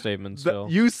with that statement. Still,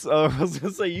 I was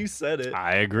gonna say you said it.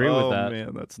 I agree with that. Oh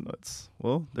man, that's nuts.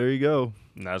 Well, there you go.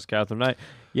 And that's Catherine Knight.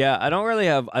 Yeah, I don't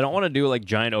want to do like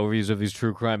giant overviews of these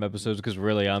true crime episodes because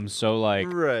really I'm so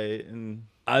like Right, and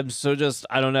I'm so just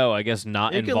I don't know, I guess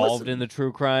not You can involved listen- in the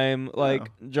true crime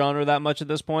genre that much at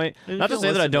this point. And you Not to can say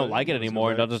that I listen to don't it, like you it can listen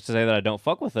anymore, back. not just to say that I don't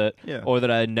fuck with it Yeah. or that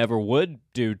I never would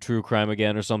do true crime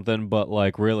again or something, but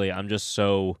like really I'm just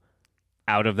so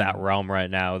out of that realm right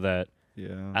now that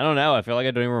yeah, I don't know, I feel like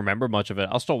I don't even remember much of it.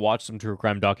 I'll still watch some true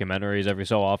crime documentaries every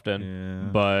so often,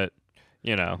 yeah. but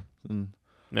you know, Mm.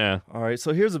 yeah. All right,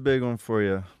 so here's a big one for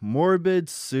you. Morbid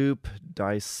Soup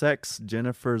dissects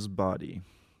Jennifer's body.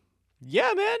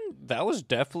 Yeah, man, that was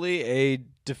definitely a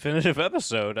definitive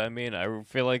episode. I mean, I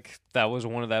feel like that was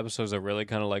one of the episodes that really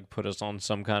kind of like put us on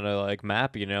some kind of like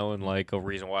map, you know, and like a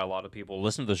reason why a lot of people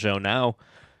listen to the show now,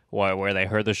 where they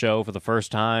heard the show for the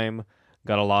first time.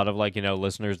 Got a lot of like, you know,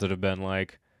 listeners that have been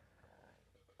like,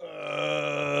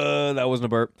 that wasn't a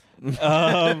burp.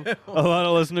 A lot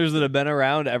of listeners that have been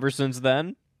around ever since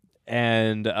then,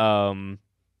 and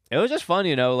it was just fun,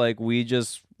 you know. Like we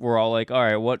just were all like, all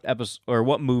right, what episode or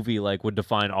what movie like would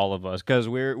define all of us? Because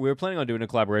we were planning on doing a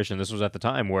collaboration. This was at the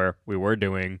time where we were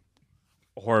doing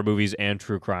horror movies and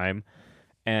true crime.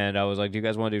 And I was like, do you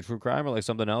guys want to do true crime or like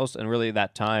something else? And really at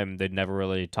that time, they'd never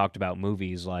really talked about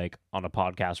movies like on a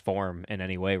podcast form in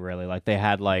any way, really. Like they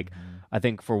had like, I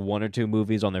think for 1 or 2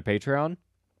 movies on their Patreon,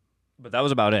 but that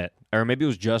was about it. Or maybe it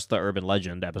was just the Urban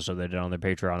Legend episode they did on their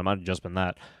Patreon. It might have just been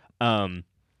that.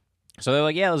 So they're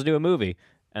like, yeah, let's do a movie.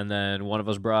 And then one of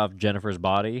us brought up Jennifer's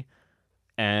Body.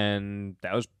 And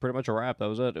that was pretty much a wrap. That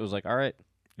was it. It was like, all right,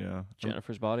 Yeah,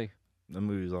 Jennifer's Body. that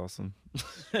movie's awesome.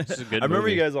 It's a good I remember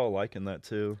movie. you guys all liking that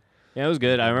too. Yeah, it was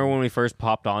good. I remember when we first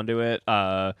popped onto it,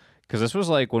 because this was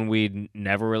like when we'd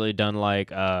never really done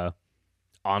like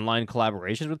online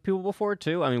collaborations with people before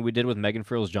too. I mean, we did with Megan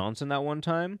Frills Johnson that one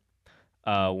time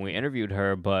when we interviewed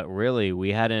her, but really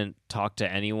we hadn't talked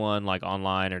to anyone like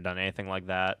online or done anything like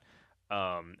that,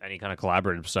 any kind of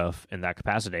collaborative stuff in that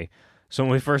capacity. So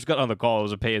when we first got on the call, it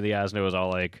was a pain in the ass, and it was all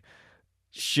like,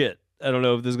 shit, I don't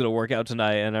know if this is gonna work out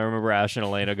tonight. And I remember Ash and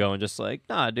Elena going just like,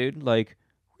 nah, dude, like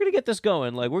we're gonna get this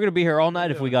going. Like we're gonna be here all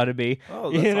night if we gotta be.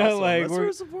 Oh, You that's know, awesome. like That's we're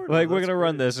very supportive. like we're That's gonna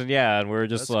run great. this, and yeah, and we're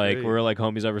just That's like great. we're like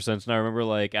homies ever since. And I remember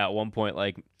like at one point,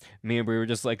 like me and Brie were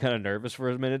just like kind of nervous for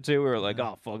a minute too. We were like,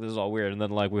 oh fuck, this is all weird. And then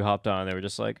like we hopped on, and they were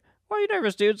just like, why are you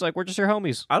nervous, dude? It's like we're just your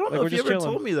homies. I don't Like, know we're if you just ever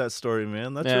chilling. told me that story,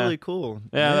 man. That's Yeah. really cool.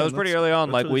 Yeah, that Man, was pretty that's- early on.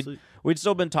 that's Like really sweet. we'd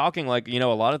still been talking like, you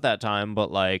know, a lot at that time,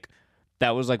 but like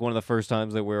that was like one of the first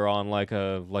times that we were on like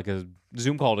a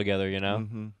Zoom call together, you know?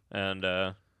 Mhm. And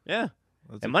yeah.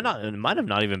 That's It might have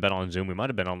not even been on Zoom. We might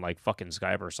have been on like fucking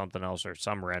Skype or something else or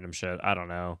some random shit. I don't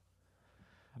know.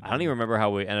 I don't even remember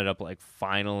how we ended up like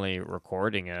finally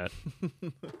recording it.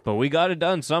 But we got it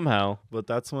done somehow. But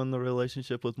that's when the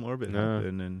relationship with Morbid Yeah.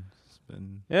 happened, and it's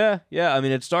been Yeah. I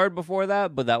mean, it started before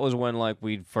that, but that was when like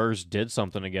we first did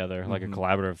something together, like a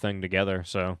collaborative thing together.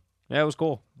 So yeah, it was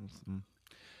cool. awesome.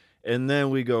 And then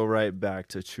we go right back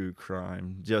to true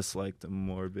crime, just like the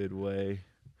Morbid way.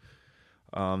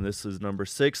 This is number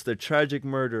 6, the tragic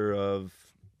murder of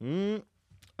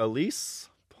Elise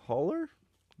Paler.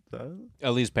 Is that it?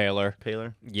 Elise Paler.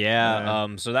 Paler. Yeah.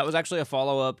 Yeah. So that was actually a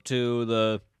follow up to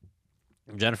the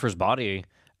Jennifer's Body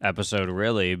episode,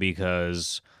 really,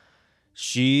 because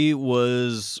She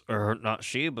was, or not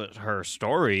she, but her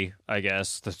story, I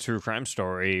guess, the true crime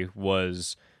story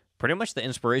was pretty much the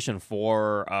inspiration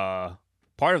for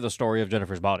part of the story of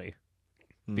Jennifer's Body.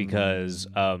 Because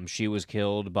she was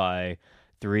killed by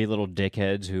 3 little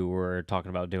dickheads who were talking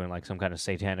about doing like some kind of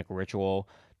satanic ritual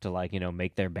to like,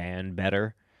 make their band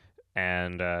better.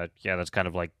 And yeah, that's kind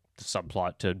of like the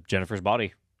subplot to Jennifer's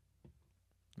Body.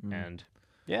 And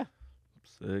yeah.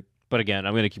 Sick. But again,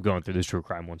 I'm going to keep going through these true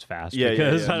crime ones fast. Yeah,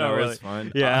 because I don't really, it's fine.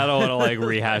 I don't want to like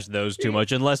rehash those too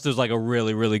much unless there's like a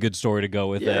really, really good story to go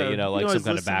with it, like some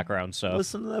kind of background stuff.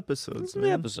 Listen to the episodes. Listen to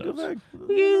the episodes. Go back.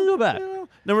 Go back.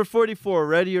 Number 44,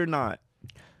 Ready or Not.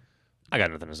 I got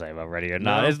nothing to say about Ready or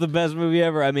Not. It's the best movie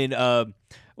ever. I mean,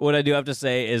 what I do have to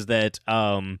say is that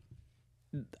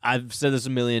I've said this a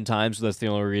million times, so that's the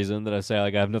only reason that I say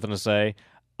like I have nothing to say.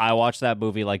 I watched that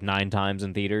movie like 9 times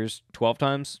in theaters, 12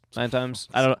 times, 9 times.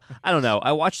 I don't know.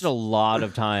 I watched it a lot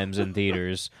of times in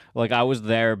theaters. Like I was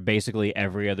there basically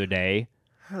every other day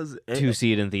to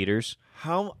see it in theaters.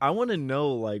 How I want to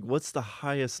know like what's the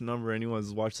highest number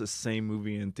anyone's watched the same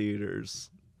movie in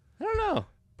theaters? I don't know.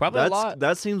 Probably a lot.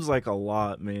 That seems like a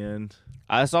lot, man.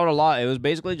 I saw it a lot. It was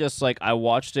basically just like I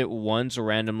watched it once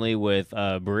randomly with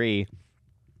Bree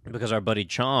because our buddy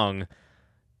Chong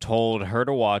told her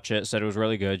to watch it, said it was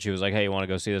really good. She was like, hey, you want to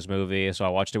go see this movie? So I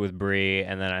watched it with Bree,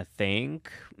 and then I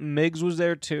think Miggs was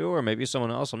there too, or maybe someone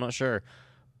else. I'm not sure.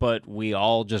 But we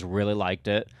all just really liked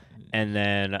it. And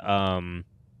then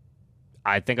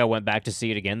I think I went back to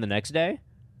see it again the next day.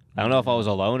 I don't know if I was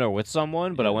alone or with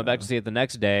someone, but I went back to see it the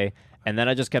next day. And then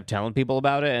I just kept telling people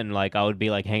about it, and like I would be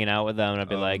like hanging out with them, and I'd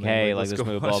be like, hey, like this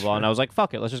movie, blah, blah. And I was like,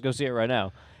 fuck it, let's just go see it right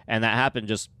now. And that happened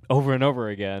just over and over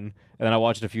again. And then I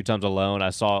watched it a few times alone. I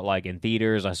saw it like in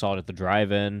theaters. I saw it at the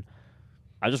drive-in.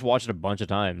 I just watched it a bunch of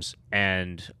times,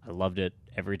 and I loved it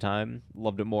every time.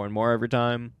 Loved it more and more every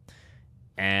time.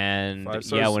 And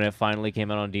yeah, when it finally came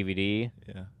out on DVD,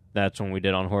 that's when we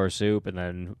did on Horror Soup, and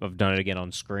then I've done it again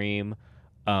on Scream.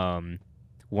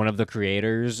 One of the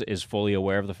creators is fully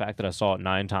aware of the fact that I saw it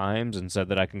 9 times and said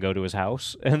that I can go to his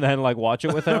house and then like watch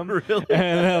it with him. Really?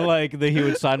 And then like he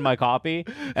would sign my copy.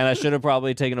 And I should have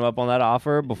probably taken him up on that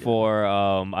offer before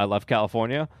I left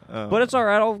California. But it's all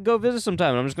right. I'll go visit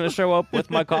sometime. I'm just going to show up with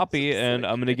my copy and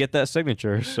I'm going to get that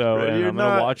signature. So and I'm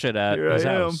going to watch it at his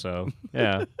house. So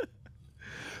yeah.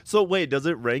 So wait, does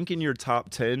it rank in your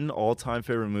top 10 all-time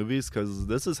favorite movies? Because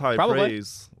this is high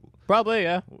praise. Probably,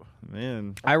 yeah.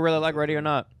 Man. I really like Ready or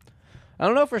Not. I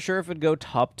don't know for sure if it'd go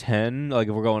top 10, like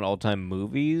if we're going all-time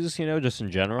movies, just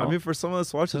in general. I mean, for someone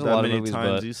that's watched it There's that many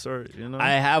times, you start,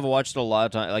 I have watched it a lot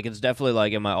of times. Like, it's definitely,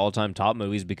 like, in my all-time top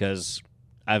movies because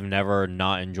I've never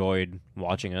not enjoyed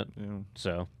watching it. Yeah.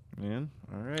 So. Man,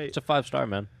 all right. It's a 5-star,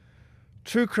 man.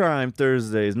 True Crime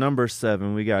Thursdays, number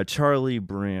 7. We got Charlie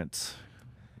Brandt.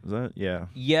 Is that? Yeah.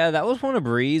 Yeah, that was one of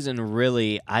Bree's, and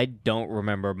really, I don't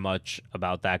remember much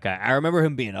about that guy. I remember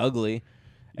him being ugly,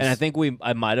 and I think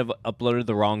I might have uploaded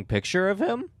the wrong picture of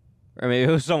him, or maybe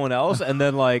it was someone else, and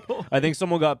then, like, I think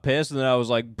someone got pissed, and then I was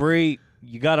like, Bree,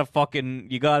 you gotta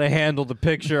handle the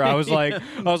picture. I was like,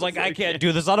 I can't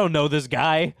do this. I don't know this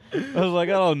guy. I was like,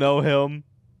 I don't know him.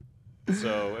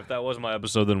 So if that was my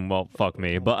episode, then well, fuck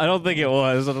me. But I don't think it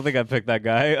was. I don't think I picked that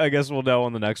guy. I guess we'll know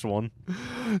on the next one.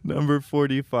 Number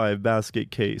 45, Basket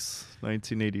Case,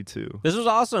 1982. This was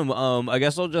awesome. I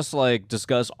guess I'll just like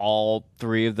discuss all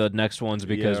 3 of the next ones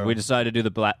because we decided to do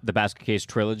the Basket Case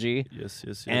trilogy.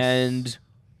 Yes. And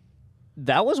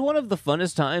that was one of the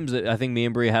funnest times that I think me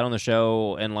and Bree had on the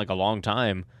show in like a long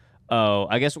time. Oh,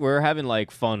 I guess we're having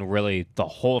like fun really the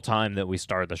whole time that we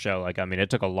started the show. Like, I mean, it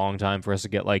took a long time for us to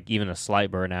get like even a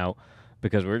slight burnout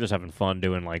because we were just having fun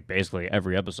doing like basically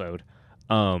every episode.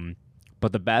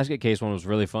 But the Basket Case one was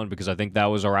really fun because I think that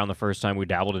was around the first time we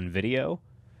dabbled in video.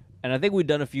 And I think we'd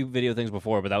done a few video things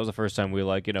before, but that was the first time we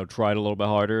like, tried a little bit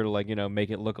harder to like, make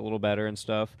it look a little better and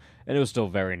stuff. And it was still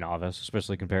very novice,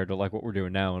 especially compared to like what we're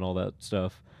doing now and all that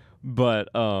stuff. But,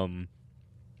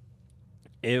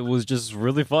 it was just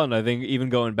really fun. I think even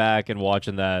going back and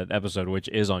watching that episode, which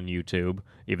is on YouTube,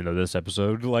 even though this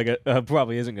episode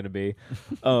probably isn't going to be,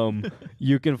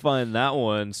 you can find that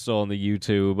one still on the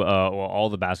YouTube, all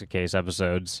the Basket Case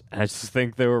episodes. I just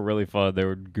think they were really fun. They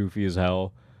were goofy as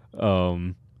hell.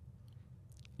 And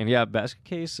yeah, Basket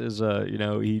Case is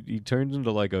he turns into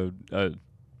like a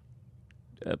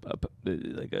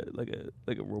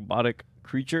robotic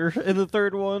creature in the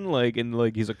third one, like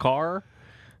he's a car.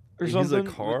 Or something.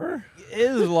 He's a car?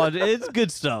 It's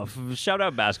good stuff. Shout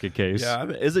out Basket Case. Yeah,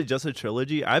 is it just a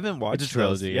trilogy? I haven't watched It's a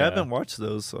trilogy, those. yeah. I haven't watched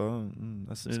those, so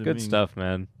that's It's good stuff,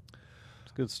 man.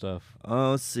 It's good stuff.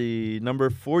 Let's see. Number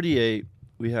 48,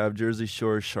 we have Jersey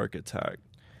Shore Shark Attack.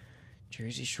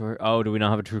 Jersey Shore. Oh, do we not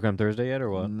have a True Crime Thursday yet, or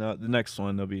what? No, the next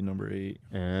one will be number 8.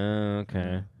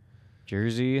 Okay.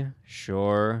 Jersey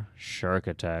Shore Shark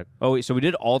Attack. Oh, wait, so we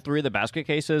did all 3 of the basket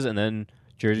cases, and then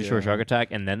Jersey Shore Yeah. Shark Attack,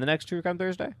 and then the next True Crime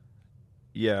Thursday?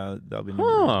 Yeah, that'll be number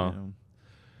Huh. 8. Yeah.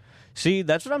 See,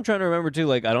 that's what I'm trying to remember, too.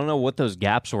 Like, I don't know what those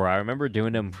gaps were. I remember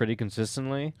doing them pretty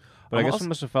consistently, but I guess we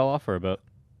must have fell off for a bit.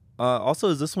 Also,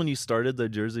 is this when you started the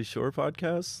Jersey Shore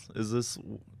podcast? Is this?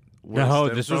 where it No,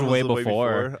 stemmed this was from? way it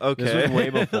before. Okay, This was way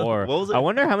before. What was it? I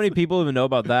wonder how many people even know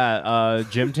about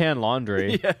that. Gym Tan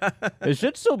Laundry. Yeah. It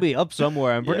should still be up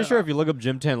somewhere. I'm pretty Yeah. sure if you look up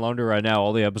Gym Tan Laundry right now,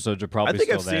 all the episodes are probably I think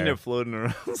still I've there. seen it floating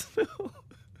around still.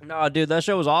 No, dude, that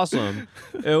show was awesome.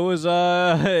 It was,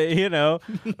 you know,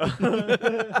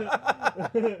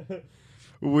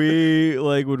 we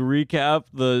like would recap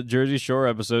the Jersey Shore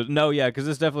episode. No, yeah, because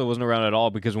this definitely wasn't around at all.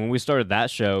 Because when we started that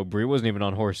show, Brie wasn't even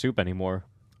on Horse Soup anymore.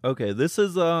 Okay, this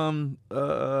is was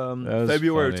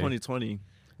February of funny. 2020.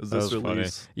 Is That this was funny.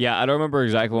 release? Yeah, I don't remember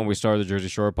exactly when we started the Jersey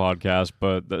Shore podcast,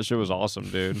 but that shit was awesome,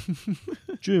 dude.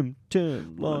 Gym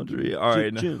Tan Laundry. All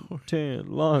right, Gym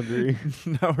Tan Laundry.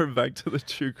 now we're back to the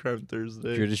True Crime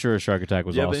Thursday. Jersey Shore Shark Attack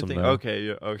was Yeah, but awesome, anything- though. Okay,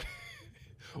 yeah, okay.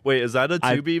 Wait, is that a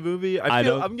I- Tubi movie? I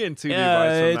feel don't- I'm getting Tubi Yeah,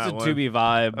 vibes from it's that a one. Tubi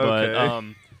vibe,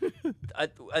 but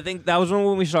Okay. I think that was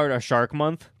when we started our Shark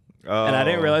Month, and I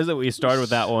didn't Oh. realize that we started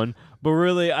with that one. But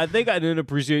really, I think I didn't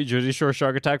appreciate Jersey Shore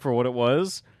Shark Attack for what it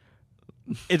was.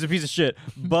 It's a piece of shit,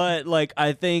 but like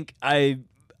I think I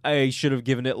should have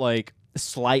given it like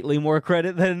slightly more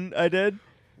credit than I did.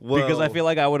 Because I Well, feel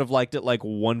like I would have liked it like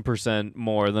 1%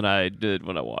 more than I did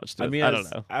when I watched it. I mean, I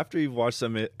don't know. After you've watched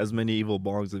as many evil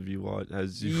blogs as you watched,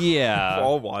 Yeah.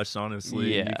 all watched,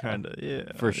 honestly, Yeah. you kind of, yeah,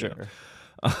 For yeah. sure.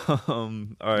 All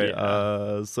right.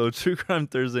 Yeah. So True Crime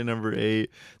Thursday number 8,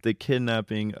 the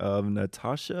kidnapping of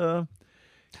Natasha.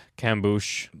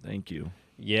 Cambouche. Thank you.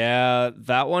 Yeah,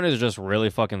 that one is just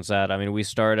really fucking sad. I mean, we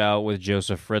start out with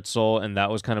Joseph Fritzl, and that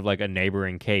was kind of like a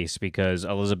neighboring case because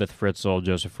Elizabeth Fritzl,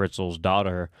 Joseph Fritzl's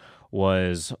daughter,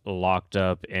 was locked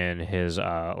up in his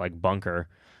like bunker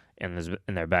in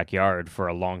their backyard for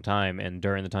a long time, and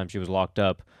during the time she was locked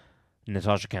up,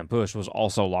 Natasha Kampusch was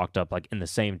also locked up like in the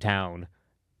same town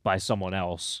by someone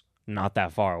else, not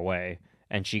that far away,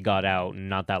 and she got out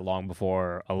not that long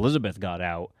before Elizabeth got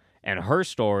out, and her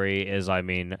story is, I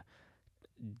mean,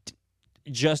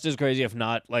 just as crazy, if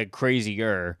not like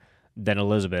crazier than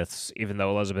Elizabeth's, even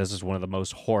though Elizabeth's is one of the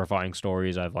most horrifying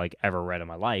stories I've like ever read in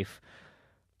my life.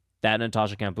 That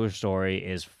Natasha Kampusch story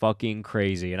is fucking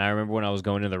crazy. And I remember when I was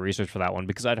going into the research for that one,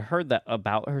 because I'd heard that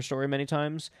about her story many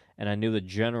times, and I knew the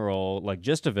general like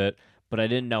gist of it, but I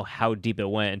didn't know how deep it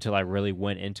went until I really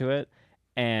went into it.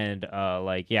 And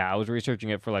like, yeah, I was researching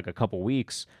it for like a couple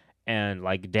weeks and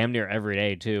like damn near every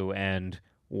day too. And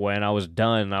when I was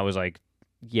done, I was like,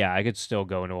 yeah, I could still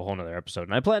go into a whole nother episode.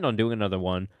 And I planned on doing another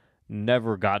one.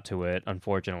 Never got to it,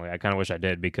 unfortunately. I kind of wish I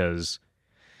did because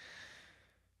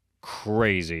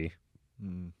crazy.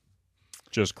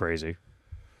 Just crazy.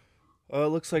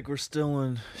 Looks like we're still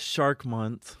in Shark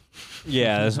Month.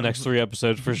 Yeah, this next 3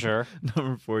 episodes for sure.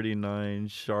 Number 49,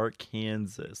 Shark,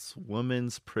 Kansas,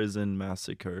 Women's Prison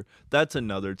Massacre. That's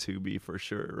another Tubi for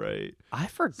sure, right? I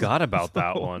forgot about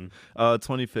that one.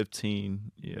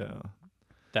 2015, yeah.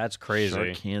 That's crazy.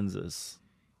 Shark, Kansas.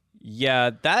 Yeah,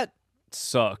 that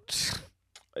sucked.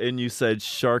 And you said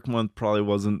Shark Month probably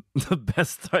wasn't the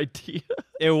best idea.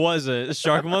 It wasn't.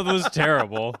 Shark Month was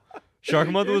terrible. Shark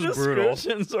Month Your was brutal.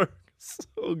 descriptions are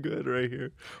so good right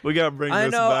here. We gotta bring I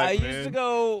this know. back, I man. used to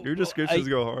go. Your descriptions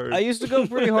go hard. I used to go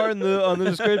pretty hard on the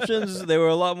descriptions. They were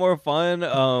a lot more fun.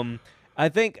 I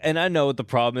think, and I know what the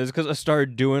problem is because I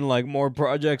started doing like more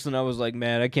projects, and I was like,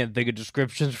 man, I can't think of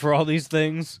descriptions for all these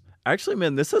things. Actually,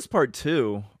 man, this is part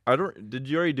 2. Did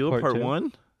you already do a Part part two?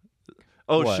 1?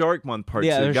 Oh, What? Shark Month part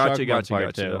Yeah, 2. there's Gotcha, Shark Month gotcha,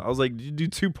 part gotcha. 2. I was like, did you do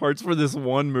 2 parts for this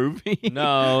one movie?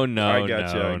 No, I got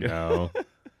you, I got no.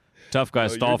 Tough guy Oh,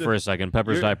 stall you're for a second.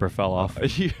 Pepper's you're- diaper fell off.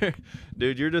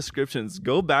 Dude, your descriptions.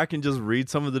 Go back and just read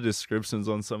some of the descriptions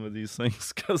on some of these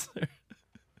things because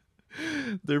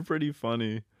they're pretty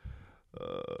funny.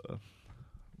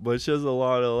 But it's just a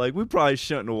lot of like, we probably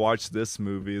shouldn't have watched this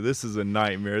movie. This is a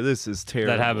nightmare. This is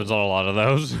terrible. That happens on a lot of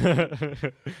those.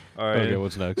 All right. Okay,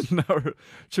 what's next?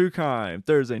 True Crime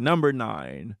Thursday number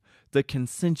 9, the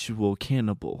consensual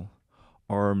cannibal.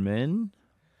 Armin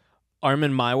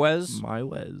Armin Maiwez.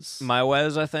 Maiwez.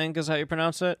 Maiwez, I think, is how you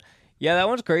pronounce it. Yeah, that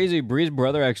one's crazy. Bree's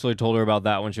brother actually told her about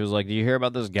that when she was like, "Do you hear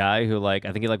about this guy who like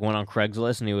I think he like went on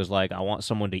Craigslist and he was like, I want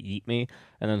someone to eat me,"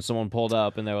 and then someone pulled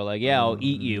up and they were like, "Yeah, I'll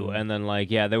eat you," and then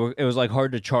like yeah, it was like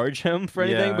hard to charge him for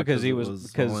anything because he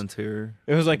was volunteer.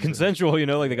 It was like consensual, you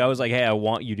know, like the guy was like, "Hey, I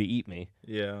want you to eat me,"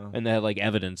 Yeah. and they had like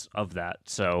evidence of that.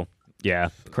 So yeah,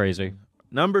 crazy.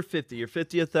 Number 50, your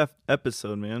 50th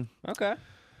episode, man. Okay.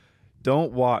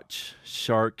 Don't watch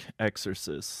Shark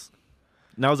Exorcist.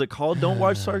 Now, is it called Don't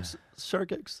Watch Shark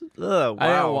Exorcist?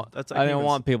 Wow. I didn't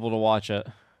want people to watch it.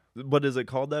 But is it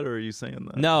called that, or are you saying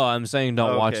that? No, I'm saying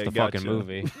don't watch the gotcha. fucking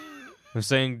movie. I'm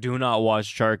saying do not watch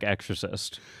Shark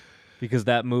Exorcist because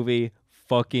that movie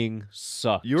fucking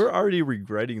sucked. You were already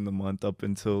regretting the month up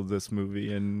until this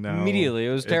movie, and now immediately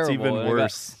it was terrible. It's even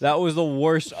worse. That was the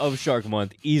worst of Shark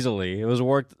Month, easily. It was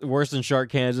worse than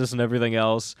Shark Kansas and everything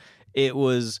else. It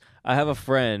was. I have a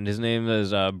friend. His name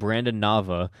is Brandon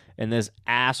Nava, and this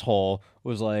asshole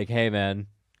was like, "Hey, man,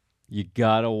 you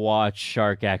gotta watch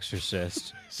Shark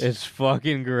Exorcist. It's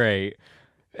fucking great."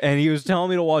 And he was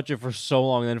telling me to watch it for so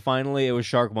long. And then finally, it was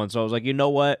Shark Month, so I was like, "You know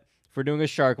what? If we're doing a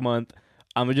Shark Month,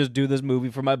 I'm gonna just do this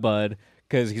movie for my bud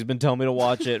because he's been telling me to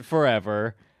watch it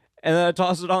forever." And then I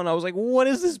tossed it on, and I was like, "What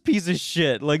is this piece of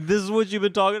shit? Like, this is what you've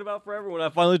been talking about forever." When I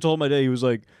finally told him my day, he was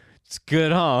like, "It's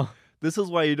good, huh?" This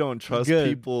is why you don't trust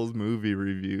people's movie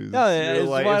reviews. No, it's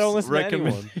why I don't listen to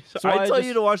anyone. I tell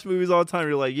you to watch movies all the time.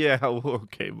 You're like, yeah,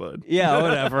 okay, bud. Yeah,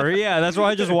 whatever. Yeah, that's why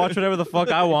I just watch whatever the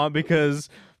fuck I want because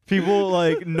people,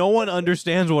 like, no one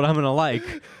understands what I'm going to like.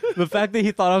 The fact that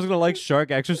he thought I was going to like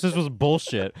Shark Exorcist was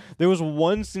bullshit. There was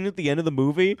one scene at the end of the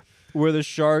movie where the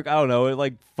shark, I don't know, it,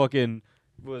 like, fucking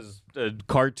was a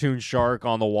cartoon shark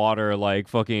on the water, like,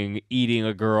 fucking eating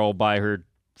a girl by her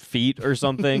feet or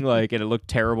something, like, and it looked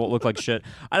terrible. It looked like shit.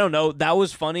 I don't know. That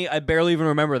was funny. I barely even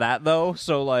remember that though.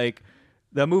 So like,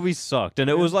 that movie sucked, and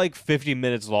it was like 50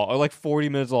 minutes long, or like 40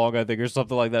 minutes long, I think, or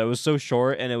something like that. It was so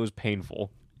short, and it was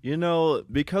painful. You know,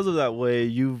 because of that way,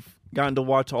 you've gotten to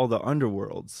watch all the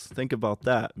Underworlds. Think about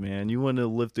that, man. You want to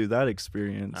live through that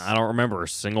experience. I don't remember a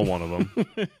single one of them.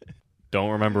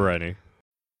 Don't remember any.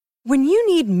 When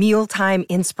you need mealtime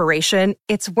inspiration,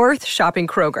 it's worth shopping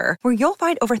Kroger, where you'll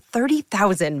find over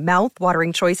 30,000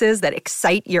 mouth-watering choices that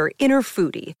excite your inner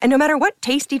foodie. And no matter what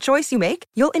tasty choice you make,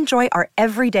 you'll enjoy our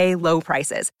everyday low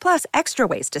prices, plus extra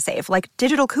ways to save, like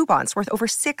digital coupons worth over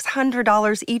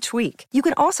 $600 each week. You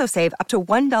can also save up to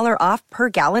 $1 off per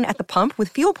gallon at the pump with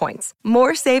fuel points.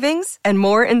 More savings and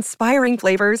more inspiring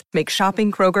flavors make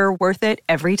shopping Kroger worth it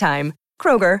every time.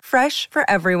 Kroger, fresh for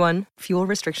everyone. Fuel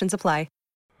restrictions apply.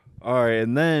 All right,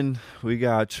 and then we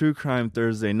got True Crime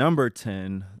Thursday, number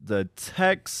 10, the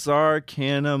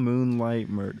Texarkana Moonlight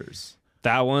Murders.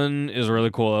 That one is really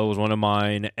cool. That was one of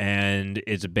mine, and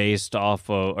it's based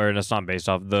off of, or it's not based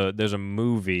off, there's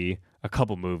a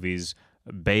couple movies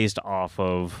based off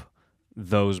of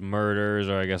those murders,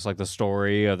 or I guess like the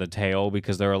story or the tale,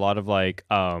 because there are a lot of like,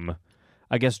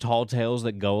 I guess tall tales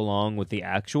that go along with the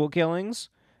actual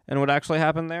killings and what actually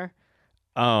happened there.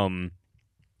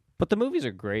 But the movies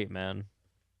are great, man.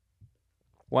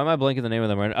 Why am I blanking the name of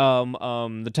them right now?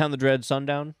 The Town, the Dread,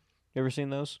 Sundown. You ever seen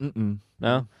those? Mm-mm.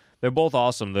 No? They're both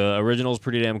awesome. The original's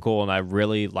pretty damn cool, and I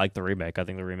really like the remake. I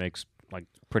think the remake's like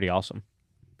pretty awesome.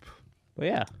 But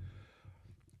yeah.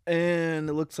 And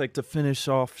it looks like to finish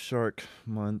off Shark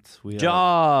Month, we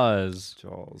Jaws.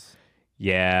 have Jaws.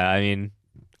 Yeah, I mean,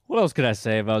 what else could I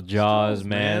say about Jaws,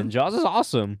 man? Jaws is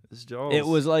awesome. It's Jaws. It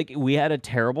was like we had a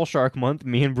terrible Shark Month.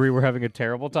 Me and Bree were having a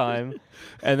terrible time.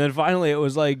 And then finally it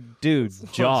was like, dude,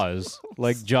 Jaws.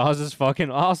 Like, Jaws is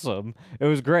fucking awesome. It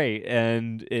was great,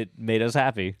 and it made us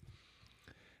happy.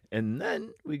 And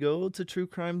then we go to True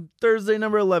Crime Thursday,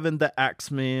 number 11, the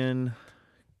Axeman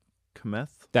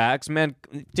Cometh. The Axeman,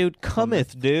 dude,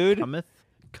 cometh, dude.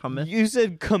 Cometh. You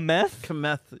said cometh?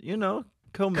 Cometh. You know,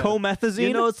 cometh. Comethazine?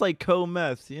 You know, it's like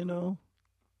cometh, you know.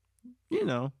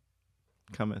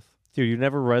 Cometh. Dude, you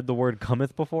never read the word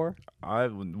cometh before?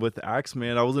 With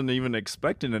Axeman, I wasn't even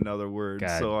expecting another word.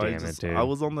 God so damn it, dude. I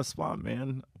was on the spot,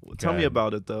 man. Tell me God.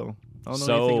 about it, though. I don't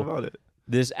know anything about it.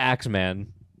 This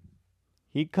Axeman,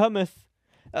 he cometh.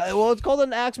 Well, it's called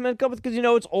an Axeman cometh because, you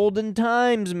know, it's olden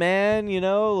times, man. You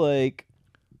know, like,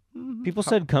 people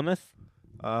said cometh.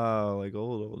 Like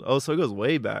old. Oh, so it goes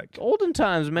way back. Olden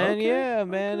times, man. Okay, Yeah,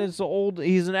 man. It's old.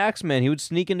 He's an Axeman. He would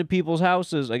sneak into people's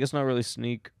houses. I guess not really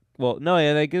sneak. Well, no,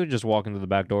 yeah, they could just walk into the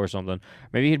back door or something.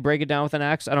 Maybe he'd break it down with an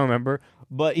axe. I don't remember.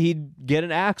 But he'd get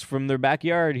an axe from their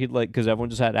backyard. He'd like, because everyone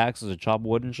just had axes to chop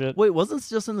wood and shit. Wait, wasn't this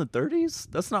just in the 30s?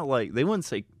 That's not like, they wouldn't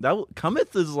say, that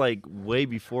cometh is like way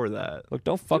before that. Look,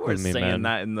 don't fuck They weren't with me, saying man.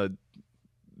 that in the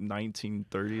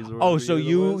 1930s or Oh, whatever so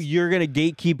year that was. you're gonna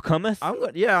gatekeep cometh? I'm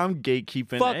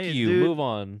gatekeeping. Fuck Hey, you. dude. Move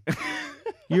on.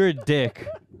 You're a dick.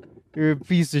 You're a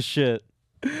piece of shit.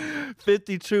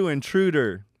 52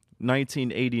 Intruder,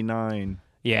 1989.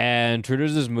 Yeah,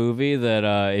 Intruder's this movie that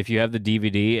if you have the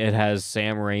DVD, it has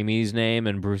Sam Raimi's name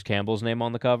and Bruce Campbell's name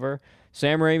on the cover.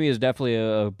 Sam Raimi is definitely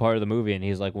a part of the movie, and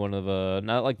he's like one of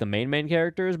not like the main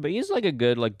characters, but he's like a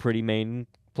good, like pretty main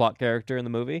plot character in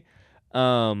the movie.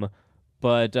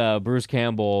 But Bruce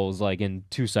Campbell's like in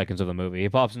 2 seconds of the movie. He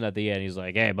pops in at the end. He's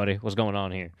like, "Hey, buddy, what's going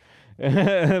on here?"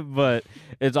 But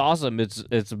it's awesome.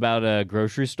 It's about a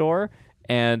grocery store,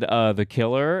 and the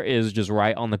killer is just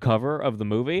right on the cover of the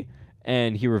movie.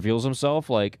 And he reveals himself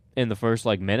like in the first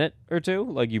like minute or two.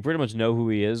 Like you pretty much know who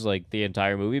he is like the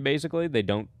entire movie basically. They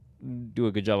don't do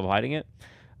a good job of hiding it.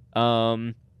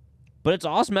 But it's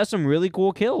awesome. It has some really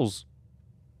cool kills.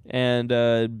 And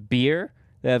beer.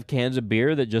 They have cans of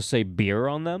beer that just say beer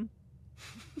on them.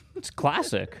 It's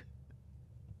classic.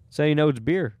 So you know it's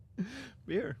beer.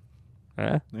 Beer.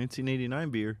 Yeah. 1989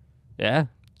 beer. Yeah.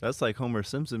 That's like Homer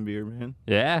Simpson beer, man.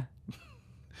 Yeah.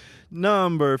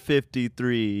 Number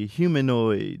 53,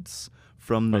 Humanoids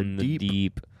from the From the Deep.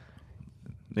 deep.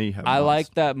 There you have I Moss.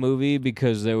 like that movie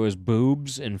because there was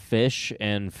boobs and fish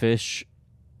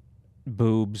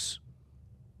boobs.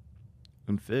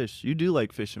 And fish. You do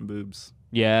like fish and boobs.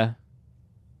 Yeah.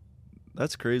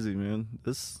 That's crazy, man.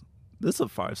 This is a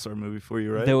 5-star movie for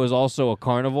you, right? There was also a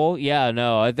carnival. Yeah,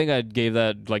 no, I think I gave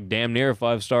that like damn near a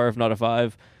 5-star, if not a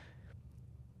 5.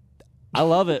 I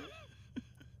love it.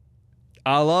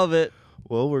 I love it.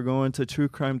 Well, we're going to True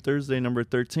Crime Thursday, number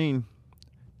 13.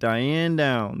 Diane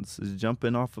Downs is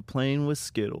jumping off a plane with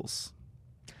Skittles.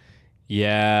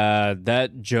 Yeah,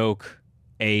 that joke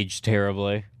aged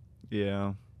terribly.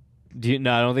 Yeah.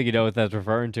 No, I don't think you know what that's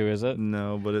referring to, is it?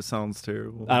 No, but it sounds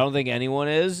terrible. I don't think anyone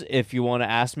is. If you want to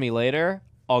ask me later,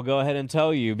 I'll go ahead and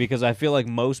tell you because I feel like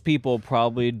most people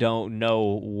probably don't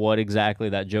know what exactly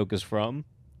that joke is from.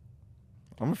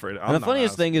 I'm afraid. And the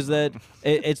funniest thing is that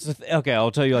it's okay. I'll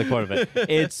tell you like part of it.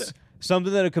 It's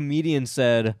something that a comedian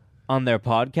said on their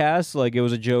podcast. Like it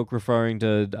was a joke referring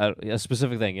to a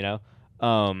specific thing. You know,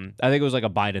 I think it was like a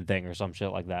Biden thing or some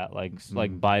shit like that. Like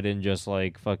Biden just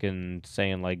like fucking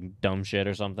saying like dumb shit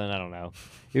or something. I don't know.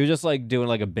 He was just like doing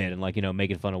like a bit and like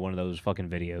making fun of one of those fucking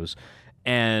videos.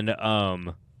 And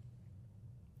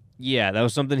yeah, that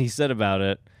was something he said about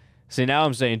it. See, now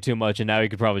I'm saying too much, and now you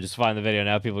could probably just find the video.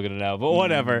 Now people are going to know, but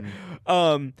whatever.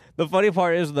 The funny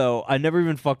part is, though, I never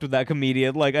even fucked with that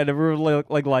comedian. Like, I never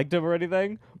liked him or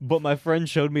anything, but my friend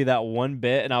showed me that one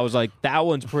bit, and I was like, that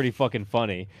one's pretty fucking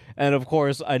funny. And, of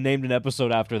course, I named an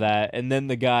episode after that, and then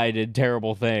the guy did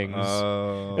terrible things.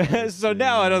 Oh, So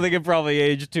now I don't think it probably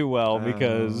aged too well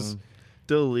because...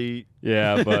 delete.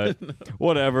 Yeah, but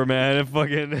whatever, man. It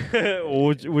fucking...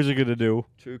 what you gonna do?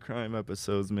 True crime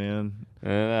episodes, man. It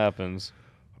happens.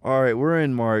 All right, we're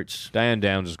in March. Diane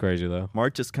Downs is crazy, though.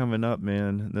 March is coming up,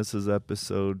 man. This is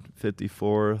episode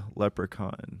 54,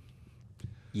 Leprechaun.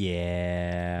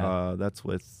 Yeah. That's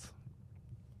with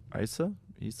Issa,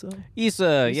 yeah.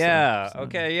 Issa.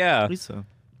 Okay, yeah. Issa.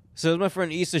 So my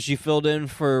friend Issa, she filled in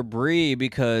for Bree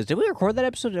because... Did we record that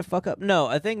episode? Did it fuck up? No,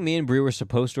 I think me and Bree were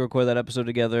supposed to record that episode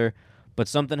together, but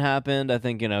something happened. I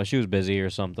think, she was busy or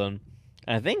something.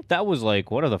 And I think that was,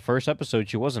 like, one of the first episodes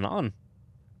she wasn't on.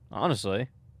 Honestly.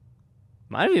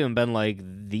 Might have even been, like,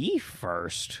 the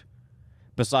first.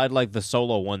 Beside, like, the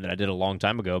solo one that I did a long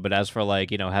time ago. But as for,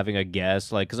 like, having a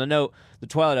guest, like... Because I know the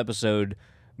Twilight episode,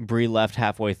 Bree left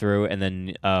halfway through, and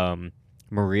then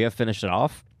Maria finished it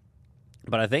off.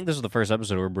 But I think this is the first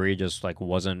episode where Bree just, like,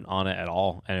 wasn't on it at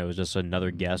all. And it was just another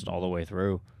guest all the way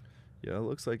through. Yeah, it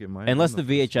looks like it might. Unless the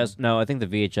VHS... No, I think the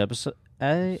VHS episode...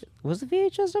 was the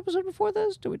VHS episode before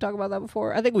this? Did we talk about that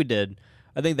before? I think we did.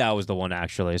 I think that was the one,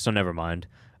 actually. So never mind.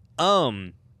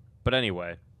 But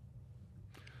anyway.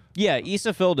 Yeah,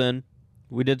 Issa filled in.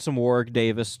 We did some Warwick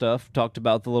Davis stuff. Talked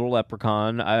about the little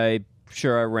leprechaun. I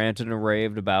ranted and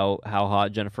raved about how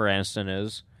hot Jennifer Aniston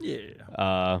is.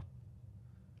 Yeah.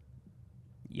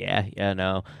 Yeah,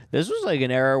 no. This was like an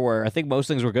era where I think most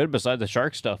things were good besides the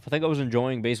shark stuff. I think I was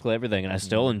enjoying basically everything, and I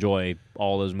still enjoy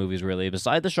all those movies, really,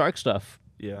 beside the shark stuff.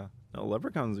 Yeah. No,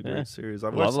 Leprechaun's a great Yeah. series.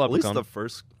 I've Love watched at least Leprechaun. the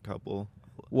first couple.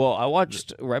 Well, I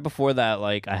watched right before that,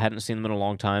 like, I hadn't seen them in a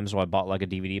long time, so I bought, like, a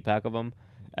DVD pack of them,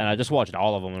 and I just watched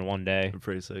all of them in one day. They're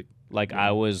pretty sick. Like,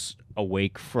 I was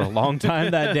awake for a long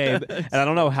time that day, and I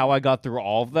don't know how I got through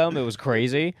all of them. It was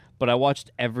crazy, but I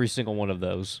watched every single one of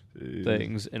those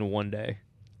things in one day.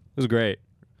 It was great.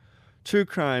 True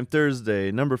Crime Thursday,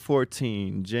 number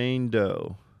 14, Jane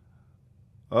Doe.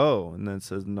 Oh, and then it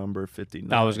says number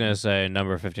 59. I was gonna say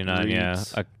number 59. Yeah,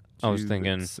 Reeds I was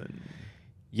thinking. Judson.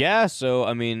 Yeah, so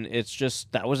I mean, it's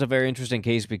just that was a very interesting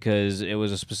case because it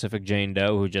was a specific Jane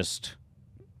Doe who just,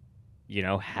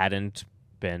 hadn't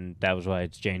been. That was why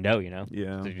it's Jane Doe. Yeah.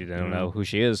 You don't know who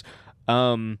she is.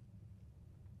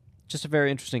 Just a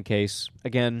very interesting case.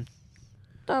 Again,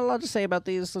 not a lot to say about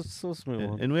these. Let's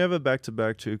move on. And we have a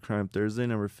back-to-back True Crime Thursday,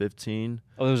 number 15.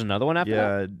 Oh, there was another one after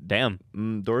that? Yeah.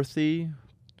 Damn. Dorothy.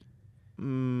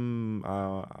 Puente.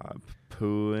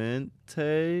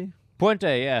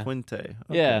 Puente, yeah. Puente. Okay,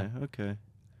 Yeah. Okay.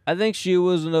 I think she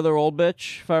was another old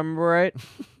bitch, if I remember right. I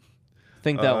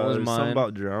think that was There's mine. something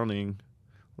about drowning.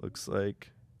 Looks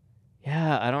like.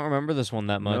 Yeah, I don't remember this one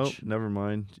that much. Nope, never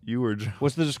mind. You were drowning.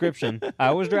 What's the description?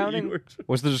 I was drowning? You were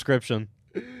What's the description?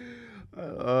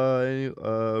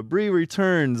 Bree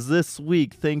returns this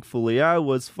week, thankfully. I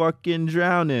was fucking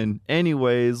drowning.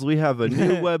 Anyways, we have a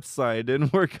new website,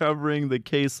 and we're covering the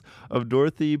case of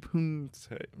Dorothy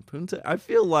Puente. Puente? I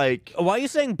feel like Why are you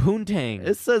saying poontang?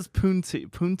 it says Puente.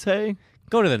 Puente?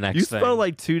 Go to the next You thing. spell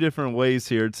like two different ways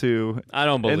here, too. I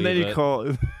don't believe And then it. you call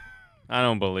I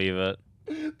don't believe it.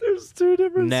 There's two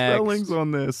different Next. spellings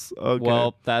on this. Okay.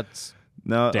 Well, that's...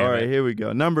 Now, damn all right, it. here we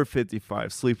go. Number 55,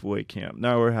 Sleepaway Camp.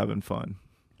 Now we're having fun.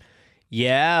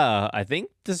 Yeah, I think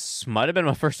this might have been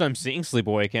my first time seeing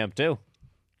Sleepaway Camp, too.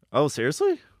 Oh,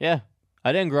 seriously? Yeah.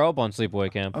 I didn't grow up on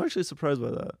Sleepaway Camp. I'm actually surprised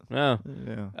by that. No.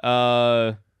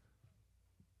 Yeah.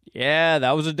 Yeah,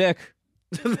 that was a dick.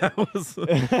 That was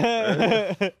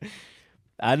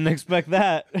I didn't expect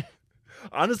that.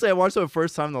 honestly, I watched it the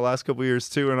first time the last couple years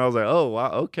too, and I was like, "Oh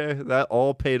wow, okay, that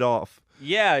all paid off."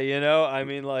 Yeah, I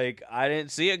mean, like, I didn't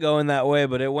see it going that way,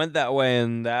 but it went that way,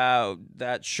 and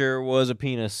that sure was a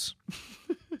penis.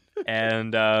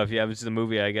 And if you haven't seen the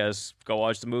movie, I guess go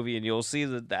watch the movie, and you'll see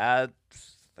that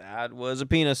was a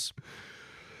penis.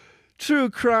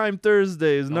 True Crime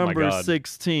Thursdays, Oh my number God.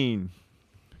 16.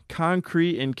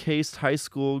 Concrete encased high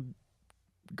school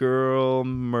girl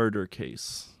murder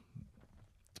case.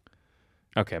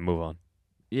 Okay, move on.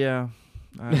 Yeah.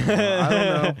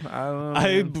 I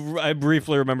don't know. I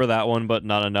briefly remember that one, but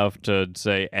not enough to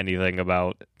say anything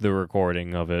about the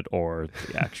recording of it or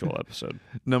the actual episode.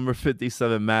 Number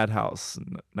 57, Madhouse,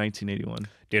 1981.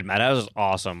 Dude, Madhouse is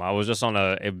awesome. I was just on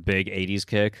a big 80s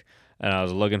kick, and I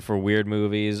was looking for weird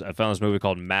movies. I found this movie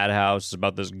called Madhouse. It's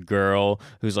about this girl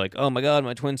who's like, oh my God,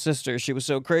 my twin sister, she was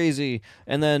so crazy.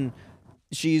 And then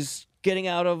she's getting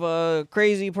out of a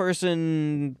crazy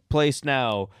person place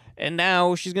now. And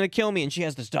now she's going to kill me. And she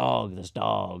has this dog. This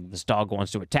dog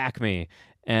wants to attack me.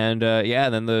 And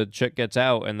then the chick gets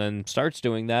out and then starts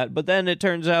doing that. But then it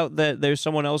turns out that there's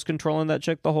someone else controlling that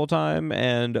chick the whole time.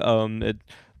 And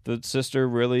the sister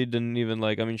really didn't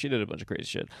even she did a bunch of crazy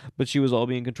shit. But she was all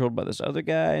being controlled by this other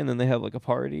guy. And then they have like a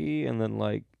party. And then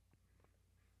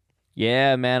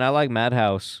yeah, man, I like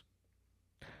Madhouse.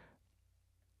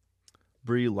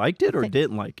 Bree liked it or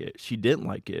didn't like it? She didn't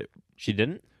like it. She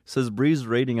didn't? Says Bree's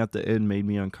rating at the end made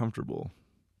me uncomfortable.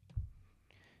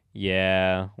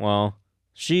 Yeah, well,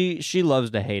 she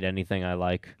loves to hate anything I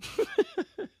like.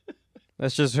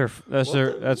 That's just her. That's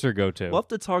her go-to. We'll have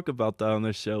to talk about that on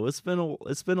this show. It's been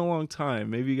a long time.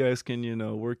 Maybe you guys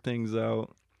can work things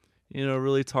out.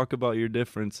 Really talk about your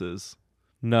differences.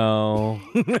 No.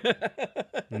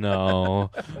 No.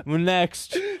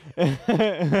 Next.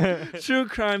 True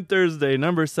Crime Thursday,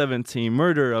 number 17,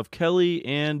 murder of Kelly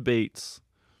Ann Bates.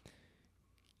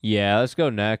 Yeah, let's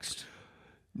go next.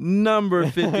 Number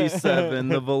 57,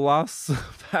 the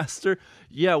Velocipaster.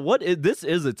 Yeah, this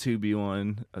is a 2B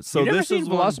one. So You've never this seen is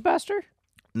one- Velocipaster?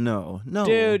 No.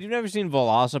 Dude, you've never seen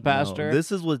Velocipaster? No,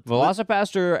 this is what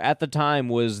Velocipaster at the time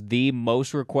was the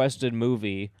most requested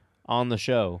movie on the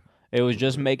show. It was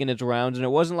just making its rounds, and it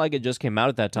wasn't like it just came out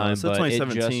at that time. So but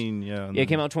 2017, yeah. It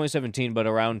came out 2017, but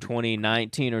around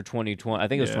 2019 or 2020, I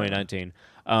think it was 2019.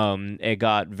 It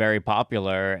got very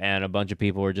popular, and a bunch of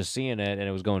people were just seeing it, and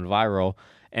it was going viral.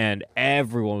 And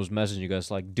everyone was messaging us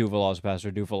like, "Do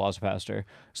Velocipaster, do Velocipaster."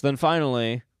 So then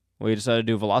finally, we decided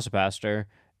to do Velocipaster,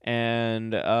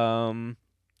 and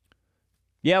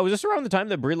yeah, was this around the time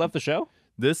that Brie left the show?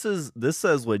 This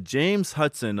says what James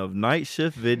Hudson of Night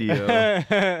Shift Video.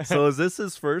 So is this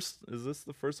his first? Is this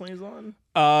the first one he's on?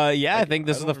 Yeah, I think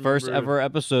this is the first ever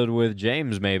episode with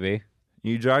James, maybe.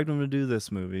 You dragged him to do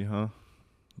this movie, huh?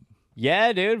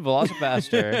 Yeah, dude,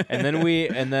 Velocipaster.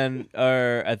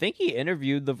 I think he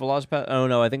interviewed the Velocipaster. Oh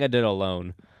no, I think I did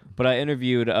alone. But I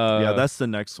interviewed yeah, that's the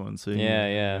next one. So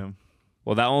yeah.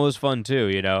 Well, that one was fun too.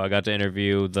 You know, I got to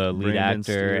interview the lead Brandon actor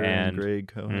Steer and Greg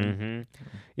Cohen.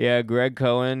 Yeah, Greg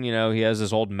Cohen. You know, he has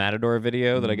this old Matador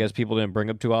video that I guess people didn't bring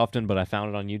up too often, but I found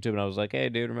it on YouTube and I was like, "Hey,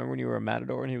 dude, remember when you were a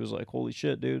Matador?" And he was like, "Holy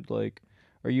shit, dude! Like,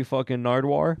 are you fucking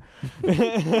Nardwar?"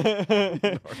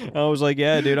 I was like,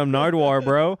 "Yeah, dude, I'm Nardwar,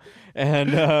 bro."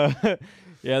 And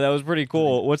yeah, that was pretty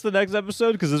cool. What's the next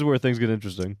episode? Because this is where things get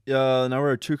interesting. Now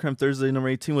we're at True Crime Thursday number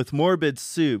 18 with Morbid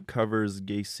Soup covers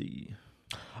Gacy.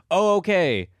 Oh,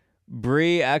 okay.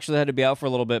 Bree actually had to be out for a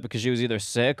little bit because she was either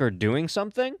sick or doing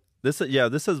something. This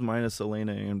is minus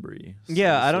Elena and Bree. So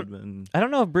Yeah, I this would've been-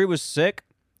 don't know if Bree was sick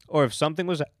or if something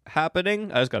was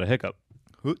happening. I just got a hiccup.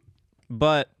 Hoot.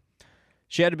 But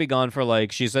she had to be gone for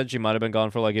like, she said she might have been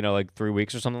gone for like, you know, like 3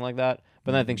 weeks or something like that.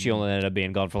 But then I think she only ended up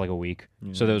being gone for like a week.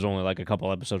 So there was only like a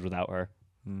couple episodes without her.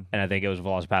 And I think it was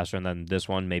Velocipaster and then this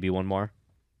one, maybe one more.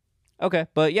 Okay,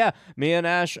 but yeah, me and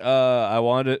Ash, I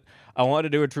wanted to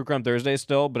do a True Crime Thursday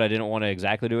still, but I didn't want to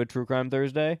exactly do a True Crime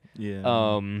Thursday.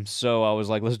 Yeah. So I was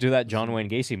like, let's do that John Wayne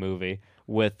Gacy movie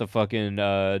with the fucking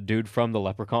dude from the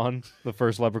Leprechaun, the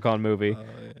first Leprechaun movie.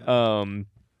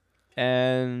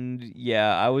 And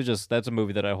yeah, that's a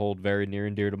movie that I hold very near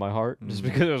and dear to my heart, just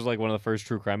because it was like one of the first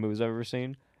true crime movies I've ever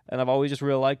seen, and I've always just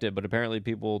really liked it. But apparently,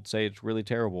 people say it's really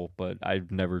terrible, but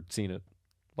I've never seen it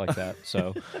like that.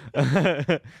 So.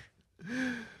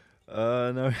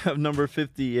 Now we have number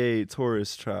 58,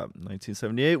 Tourist Trap,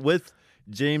 1978, with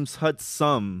James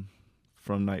Hudson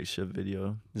from Night Shift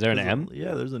Video. Is there an There's M?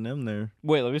 Yeah, there's an M there.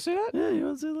 Wait, let me see that. Yeah, you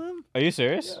want to see them? Are you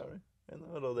serious? Yeah, right in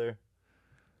the middle there.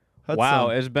 Wow,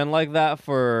 Hudson. it's been like that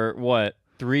for what,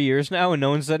 3 years now, and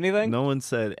no one said anything. No one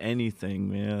said anything,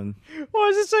 man. Why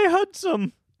does it say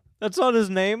Hudson? That's not his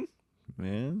name.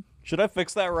 Man. Should I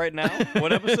fix that right now?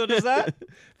 What episode is that?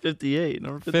 58,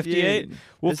 number 58. 58?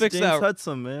 We'll It's fix James that.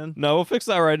 Hudson, man. No, we'll fix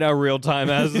that right now, real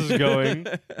time, as this is going.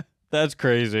 That's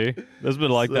crazy. That's been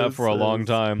like So that for a long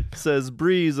time. Says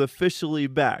Bree's officially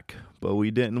back, but we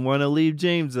didn't want to leave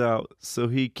James out, so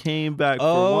he came back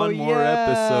for one more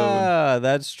episode. Yeah,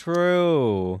 that's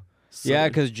true. So- Yeah,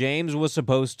 because James was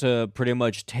supposed to pretty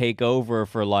much take over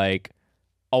for like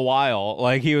a while.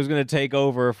 Like he was gonna take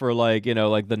over for like, you know,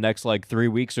 like the next like 3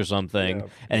 weeks or something. Yeah.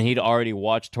 And he'd already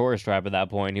watched Tourist Trap at that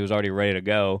point. He was already ready to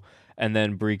go. And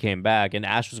then Bree came back, and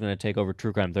Ash was gonna take over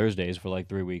True Crime Thursdays for like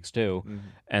 3 weeks too.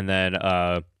 And then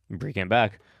Bree came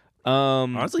back.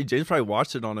 Honestly, James probably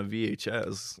watched it on a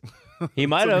VHS. He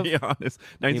might to have. be honest.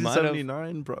 He might have.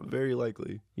 1979, very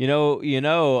likely. You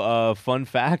know, fun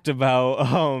fact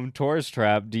about Tourist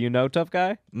Trap. Do you know Tough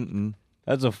Guy? Mm-mm.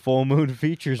 That's a Full Moon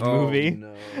Features movie.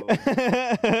 No.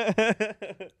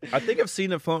 I think I've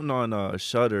seen it floating on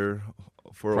Shudder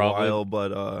for Probably. a while,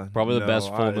 but Probably the no, best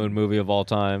Full Moon movie of all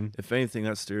time. If anything,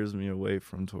 that steers me away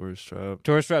from Tourist Trap.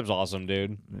 Tourist Trap's awesome,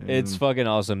 dude. Man. It's fucking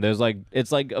awesome. There's like,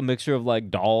 it's like a mixture of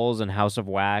like Dolls and House of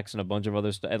Wax and a bunch of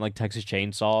other stuff, and like Texas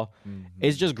Chainsaw.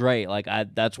 It's just great. Like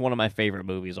that's one of my favorite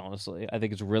movies, honestly. I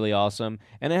think it's really awesome,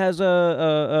 and it has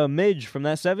a Midge from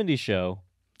that '70s show.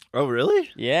 Oh, really?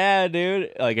 Yeah,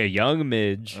 dude, like a young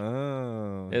Midge.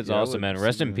 Oh, It's yeah, I awesome, man. wouldn't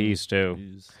Rest see in that. peace too.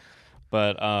 Jeez.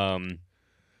 But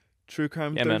True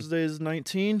Crime Yeah, man. Thursdays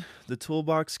 19, The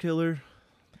Toolbox Killer.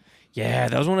 yeah,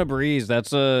 that was one of Bree's. That's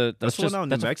That's just the one out in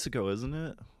New that's a- Mexico, isn't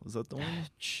it? Was that the one?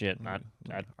 shit. Not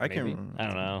I can't maybe? remember. I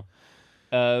don't know.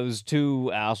 It was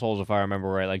two assholes, if I remember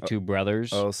right, like two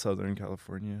brothers. Oh, Southern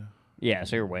California. Yeah,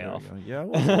 so you're way There we off. go. Yeah, I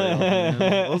was way off,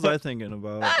 man. What was I thinking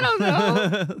about? I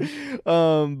don't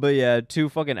know. But yeah, two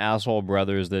fucking asshole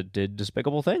brothers that did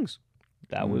despicable things.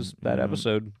 That was that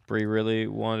episode. Bree really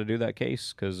wanted to do that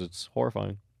case because it's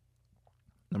horrifying.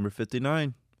 Number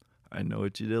 59. I Know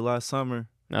What You Did Last Summer.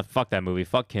 Nah, fuck that movie.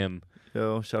 Fuck Kim.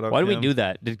 Yo, shout out Why did we Kim. do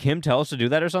that? Did Kim tell us to do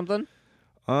that or something?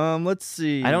 Let's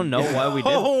see. I don't know why we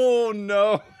did. Oh,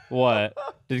 no. What?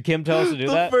 Did Kim tell us to do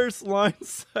The that? first line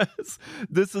says,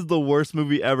 "This is the worst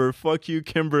movie ever. Fuck you,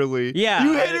 Kimberly." Yeah,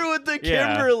 You hit her with the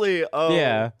yeah. Kimberly. Oh.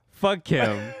 Yeah. Fuck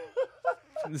Kim.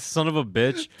 Son of a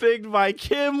bitch. Picked by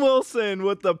Kim Wilson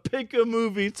with the Pick a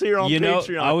Movie tier on You know,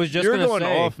 Patreon. I was just You're gonna going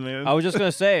say, off, man. I was just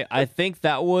gonna say, I think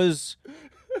that was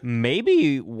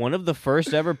maybe one of the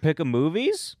first ever pick a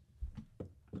movies.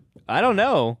 I don't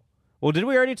know. Well, did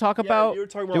we already talk about? you were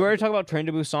talking Did we about- already talk about Train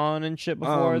to Busan and shit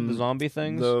before the zombie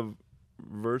things? The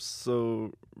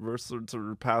Verso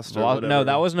Pastor. Well, whatever. no,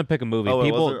 that wasn't a pick a movie. Oh, it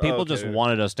people wasn't? people Okay. just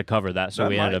wanted us to cover that, so That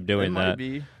we ended up doing it might that.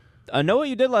 be. I Know What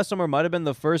You Did Last Summer might have been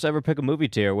the first ever pick a movie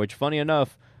tier, which, funny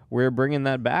enough, we're bringing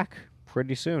that back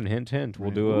pretty soon. Hint, hint.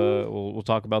 We'll do we'll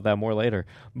talk about that more later.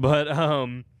 But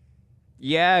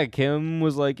yeah, Kim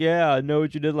was like, "Yeah, I know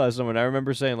what you did last summer." And I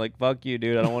remember saying, like, "Fuck you,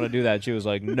 dude. I don't want to do that." She was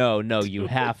like, "No, you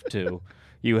have to.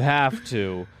 You have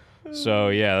to." So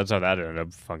yeah, that's how that ended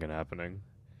up fucking happening.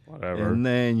 Whatever. And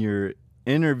then you're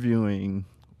interviewing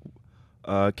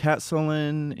Cat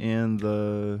Sullen and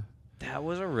the That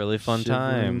was a really fun Shivering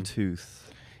time.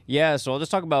 Tooth. Yeah, so I'll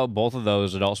just talk about both of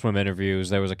those Adult Swim interviews.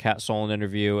 There was a Cat Solon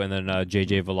interview and then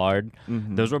JJ Villard.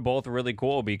 Mm-hmm. Those were both really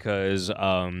cool because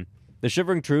The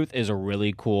Shivering Truth is a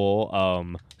really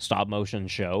cool stop motion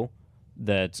show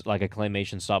that's like a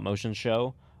claymation stop motion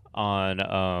show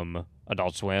on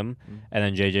Adult Swim. And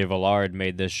then JJ Villard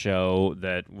made this show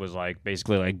that was like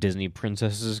basically like Disney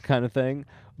princesses kind of thing,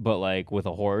 but like with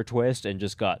a horror twist, and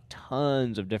just got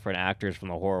tons of different actors from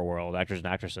the horror world, actors and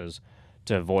actresses,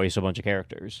 to voice a bunch of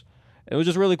characters. It was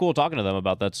just really cool talking to them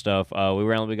about that stuff. We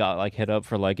randomly got like hit up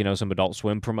for like, you know, some Adult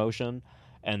Swim promotion,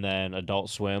 and then Adult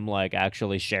Swim like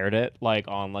actually shared it like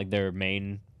on like their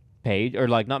main page, or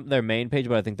like not their main page,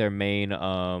 but I think their main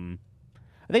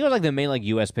I think it was like the main like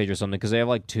US page or something, because they have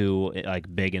like two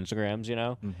like big Instagrams, you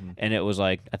know. And it was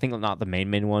like, I think not the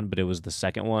main one, but it was the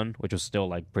second one, which was still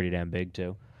like pretty damn big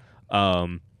too.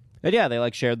 And yeah, they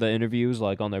like shared the interviews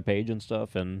like on their page and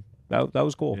stuff, and that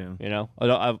was cool. Yeah. You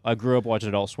know, I grew up watching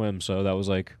Adult Swim, so that was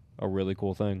like a really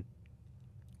cool thing.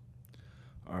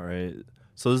 All right.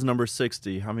 So this is number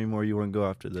 60. How many more you want to go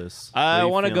after this? I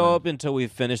want to go up until we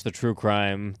finish the True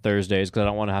Crime Thursdays, because I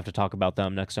don't want to have to talk about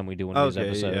them next time we do one of these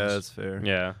episodes. Yeah, that's fair.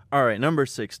 Yeah. All right, number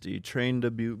 60, Train to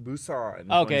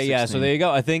Busan. Okay, yeah. So 2016. there you go.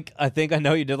 I think I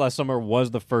know you did last summer was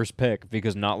the first pick,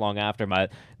 because not long after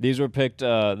these were picked.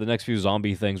 The next few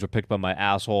zombie things were picked by my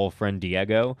asshole friend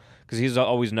Diego, because he's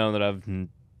always known that I've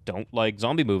don't like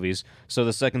zombie movies. So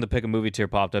the second the pick a movie tier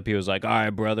popped up, he was like, "All right,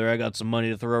 brother, I got some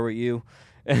money to throw at you."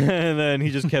 And then he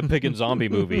just kept picking zombie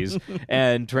movies.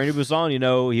 And Train to Busan, you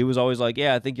know, he was always like,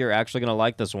 "Yeah, I think you're actually gonna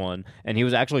like this one." And he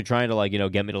was actually trying to like, you know,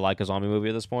 get me to like a zombie movie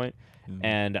at this point.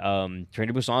 And Train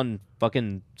to Busan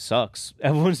fucking sucks.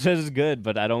 Everyone says it's good,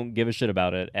 but I don't give a shit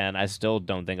about it, and I still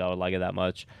don't think I would like it that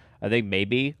much. I think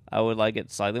maybe I would like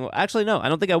it slightly more. Actually, no, I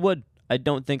don't think I would. I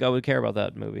don't think I would care about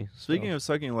that movie. Speaking of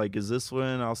sucking, like, is this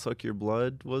when I'll Suck Your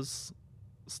Blood was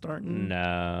starting?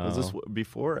 No. Was this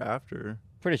before or after?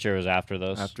 Pretty sure it was after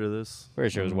this. After this?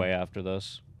 Pretty sure it was way after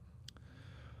this.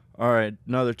 All right,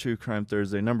 another True Crime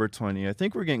Thursday, number 20. I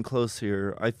think we're getting close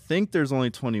here. I think there's only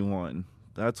 21.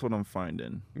 That's what I'm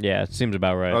finding. Yeah, it seems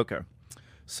about right. Okay.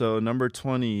 So number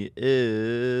 20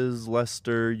 is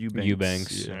Lester Eubanks.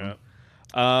 Eubanks.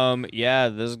 Yeah. Yeah,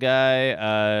 this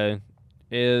guy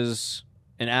is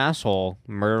an asshole.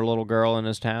 Murder a little girl in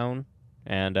his town,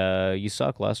 and you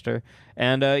suck, Lester.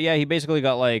 And yeah, he basically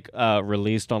got like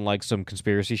released on like some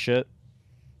conspiracy shit,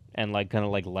 and like kind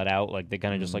of like let out. Like they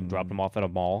kind of just like dropped him off at a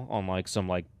mall on like some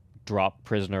like drop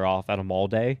prisoner off at a mall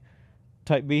day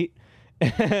type beat.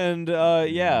 And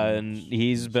yeah, and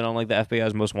he's been on like the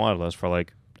FBI's most wanted list for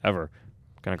like ever.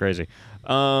 Kind of crazy.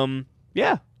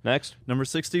 Yeah. Next. Number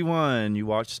 61, you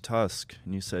watched Tusk,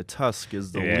 and you said Tusk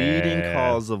is the Yeah. leading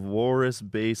cause of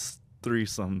walrus-based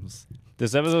threesomes.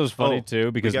 This episode was funny Oh, too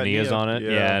we because got Nia's Nia. on it. Yeah,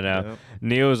 Yeah, I know. yeah.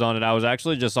 Nia was on it. I was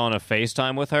actually just on a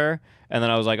FaceTime with her, and then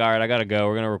I was like, all right, I gotta go.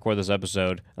 We're gonna record this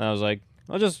episode. And I was like,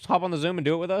 I'll just hop on the Zoom and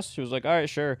do it with us. She was like, all right,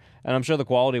 sure. And I'm sure the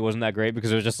quality wasn't that great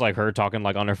because it was just like her talking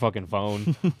like on her fucking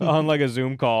phone on like a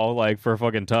Zoom call like for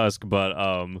fucking Tusk. But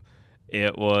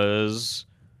it was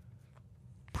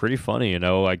pretty funny, you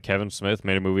know. Like Kevin Smith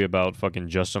made a movie about fucking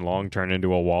Justin Long turned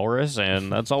into a walrus,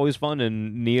 and that's always fun.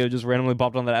 And Nia just randomly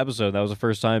popped on that episode. That was the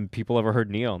first time people ever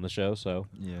heard Nia on the show. So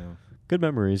Yeah. good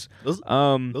memories. Those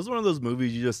are one of those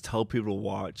movies you just tell people to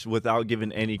watch without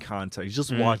giving any context.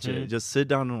 Just watch it. Just sit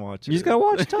down and watch it. You just gotta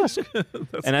watch Tusk.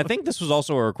 And I think this was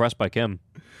also a request by Kim.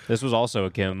 This was also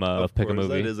a Kim Of pick a course,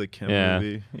 movie. That is a Kim Yeah.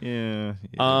 movie. Yeah.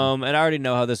 And I already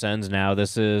know how this ends now.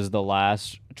 This is the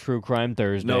last True Crime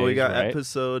Thursday. No, we got right?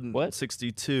 episode What?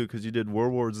 62 because you did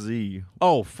World War Z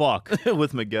Oh fuck.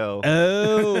 with Miguel.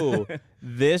 Oh,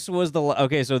 this was the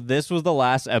okay. So this was the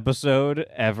last episode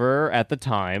ever at the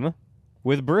time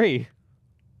with Bree.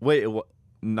 Wait,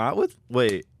 not with.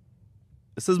 Wait,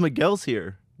 it says Miguel's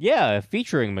here. Yeah,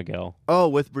 featuring Miguel. Oh,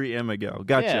 with Brie and Miguel.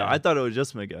 Gotcha. Yeah. I thought it was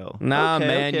just Miguel. Nah, Okay,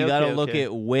 man, okay, you gotta okay, look okay.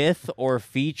 at with or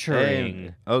featuring.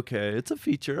 Hey, okay, it's a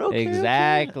feature. Okay,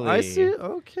 Exactly. Okay. I see.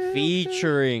 Okay.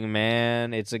 Featuring,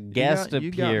 man. It's a guest you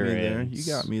got me there. appearance.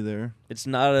 You got me there. It's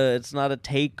not a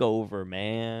takeover,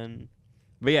 man.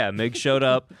 But yeah, Mig showed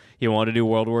up. He wanted to do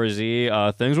World War Z.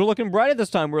 Things were looking bright at this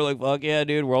time. We were like, fuck yeah,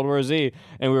 dude, World War Z.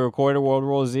 And we recorded World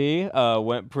War Z.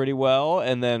 Went pretty well.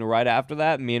 And then right after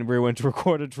that, me and Brie went to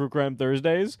record a True Crime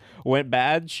Thursdays. Went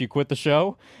bad. She quit the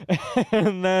show.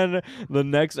 And then the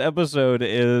next episode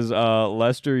is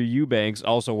Lester Eubanks.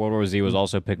 Also, World War Z was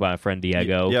also picked by my friend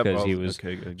Diego because he was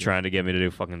trying to get me to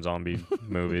do fucking zombie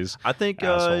movies. I think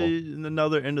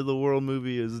another End of the World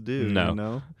movie is due. No, you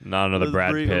know? Not another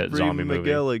Brad Pitt zombie movie.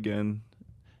 Miguel again.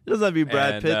 It doesn't have to be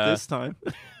Brad Pitt this time.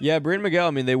 Yeah, Brie and Miguel,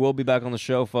 I mean, they will be back on the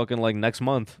show fucking like next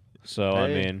month. So, I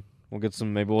mean, we'll get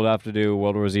some, maybe we'll have to do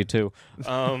World War Z 2.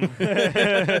 And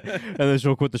then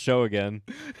she'll quit the show again.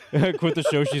 Quit the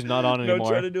show she's not on anymore. No,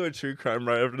 try to do a true crime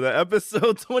right after that.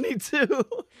 Episode 22.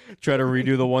 Try to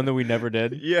redo the one that we never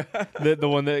did. Yeah. The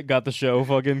one that got the show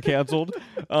fucking canceled.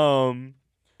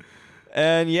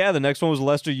 And yeah, the next one was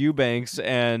Lester Eubanks,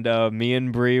 and me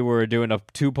and Brie were doing a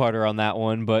 2-parter on that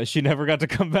one, but she never got to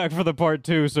come back for the part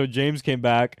 2, so James came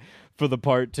back for the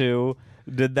part 2,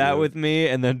 did that with me,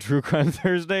 and then True Crime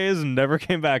Thursdays, and never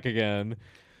came back again.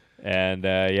 And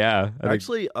yeah,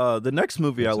 actually, the next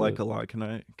movie I like a lot. Can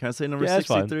I say number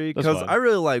 63? Because I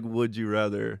really like Would You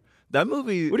Rather. That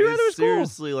movie is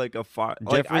seriously like a fire.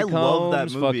 Like, Jeffrey I love that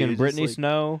Combs, movie. fucking Brittany like,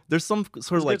 Snow. There's some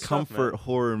sort of like stuff, comfort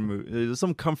horror movie. There's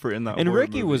some comfort in that. And horror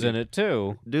Ricky movie. was in it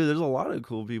too. Dude, there's a lot of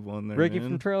cool people in there. Ricky man.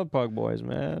 from Trailer Park Boys,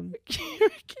 man.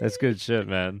 That's good shit,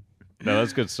 man. No,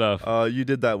 that's good stuff. You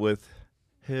did that with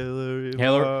Hillary.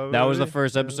 That was the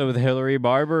first episode with Hillary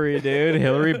Barbary, dude.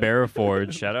 Hillary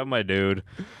Barraford. Shout out my dude.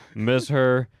 Miss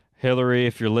her. Hillary,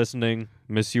 if you're listening,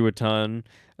 miss you a ton.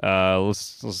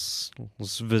 Let's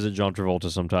visit John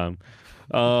Travolta sometime.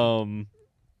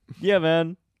 Yeah,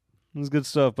 man. It's good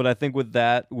stuff. But I think with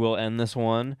that, we'll end this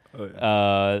one.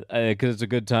 Because it's a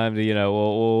good time to, you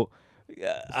know,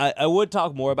 I would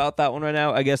talk more about that one right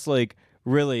now. I guess, like,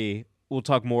 really, we'll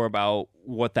talk more about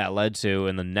what that led to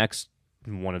in the next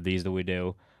one of these that we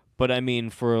do. But I mean,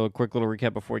 for a quick little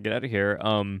recap before we get out of here,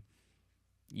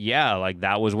 yeah, like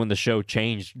that was when the show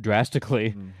changed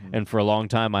drastically. And for a long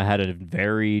time, I had a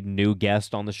very new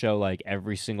guest on the show like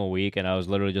every single week. And I was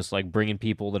literally just like bringing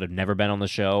people that have never been on the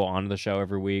show onto the show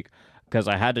every week because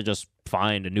I had to just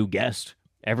find a new guest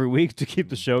every week to keep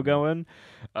the show going.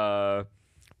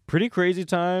 Pretty crazy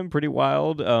time, pretty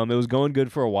wild. It was going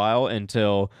good for a while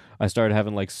until I started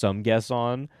having like some guests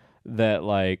on that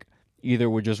like either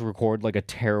would just record like a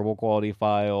terrible quality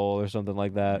file or something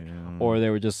like that, or they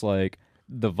were just like,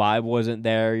 the vibe wasn't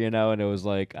there, you know, and it was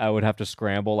like I would have to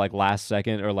scramble like last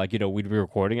second, or like, you know, we'd be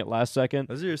recording it last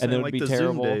second, As you're and saying, then it would like be the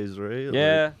terrible. Zoom days, right?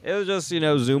 Yeah, Like, it was just, you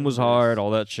know, Zoom was hard,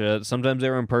 all that shit. Sometimes they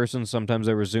were in person, sometimes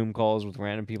they were Zoom calls with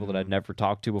random people that I'd never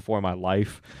talked to before in my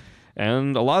life,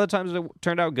 and a lot of the times it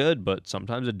turned out good, but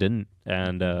sometimes it didn't,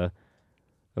 and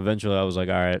eventually I was like,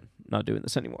 all right, not doing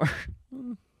this anymore.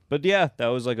 But yeah, that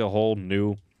was like a whole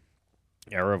new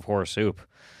era of Horror Soup.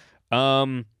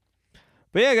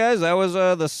 But yeah, guys, that was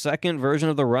the second version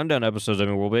of the rundown episodes. I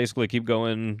mean, we'll basically keep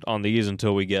going on these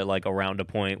until we get like around a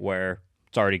point where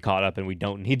it's already caught up and we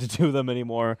don't need to do them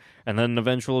anymore. And then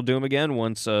eventually we'll do them again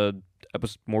once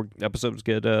more episodes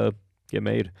get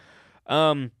made.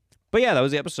 But yeah, that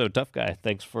was the episode. Tough Guy.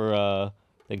 Thanks for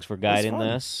guiding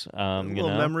this. a little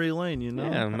memory lane, you know.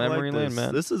 Yeah, I memory like lane, this.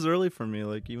 man. This is early for me.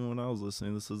 Like even when I was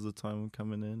listening, this is the time I'm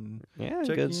coming in, Yeah,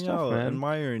 checking good you stuff, out, man.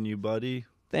 admiring you, buddy.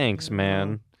 Thanks,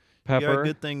 man. You got Pepper. a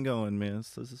good thing going, man.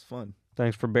 This is fun.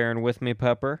 Thanks for bearing with me,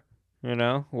 Pepper. You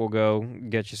know, we'll go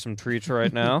get you some treats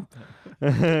right now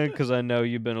because I know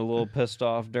you've been a little pissed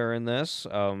off during this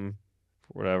for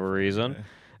whatever reason.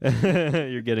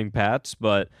 You're getting pats.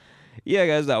 But yeah,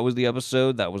 guys, that was the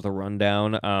episode. That was the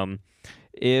rundown.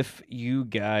 If you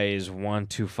guys want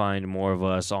to find more of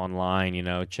us online, you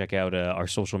know, check out our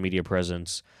social media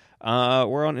presence.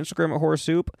 We're on Instagram at Horror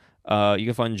Soup. You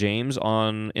can find James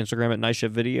on Instagram at Night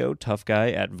Shift Video, Tough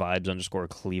Guy at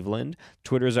Vibes_Cleveland.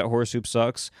 Twitter's at Horror Soup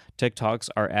Sucks. TikToks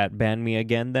are at Ban Me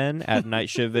Again Then, at Night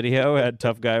Shift Video, at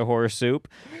Tough Guy Horror Soup.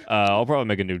 I'll probably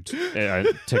make a new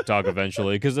TikTok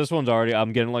eventually, because this one's already,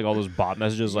 I'm getting like all those bot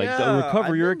messages like,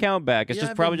 recover your account back. It's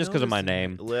just probably just because of my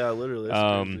name. Yeah, literally.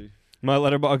 That's crazy. My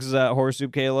letterbox is at Horror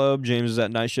Soup Caleb. James is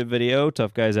at Night Shift Video.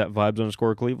 Tough Guys at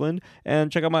Vibes_Cleveland.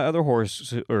 And check out my other horror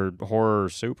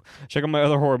soup. Check out my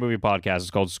other horror movie podcast. It's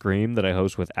called Scream, that I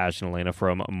host with Ash and Elena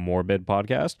from Morbid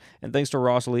Podcast. And thanks to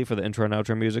Ross Lee for the intro and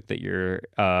outro music that you're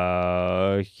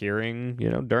hearing, you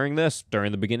know, during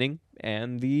the beginning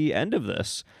and the end of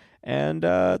this. And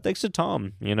thanks to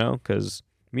Tom, you know, because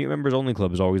Mute Members Only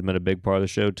Club has always been a big part of the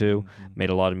show too.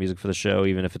 Made a lot of music for the show,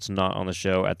 even if it's not on the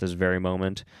show at this very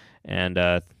moment. And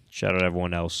Shout out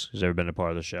everyone else who's ever been a part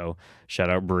of the show. Shout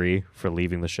out Bree for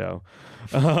leaving the show.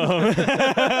 And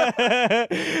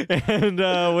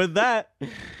with that,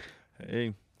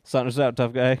 Hey, sign us out,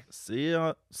 tough guy. see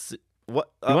ya.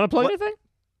 What? You want to plug what? anything?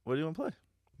 What do you want to play? Do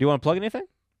you want to plug anything?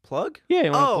 Plug? Yeah,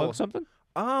 you want to Oh. plug something?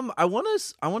 I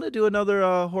want to do another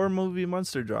horror movie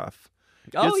monster draft.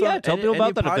 Oh, Get yeah. some- Tell any- people about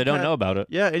any that if they don't podca- know about it.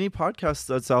 Yeah, any podcast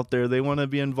that's out there, they want to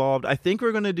be involved. I think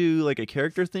we're gonna do like a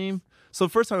character theme. So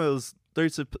first time it was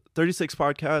 36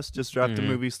 podcasts, just drafting Mhm.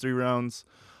 movies 3 rounds.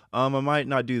 I might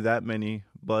not do that many,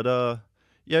 but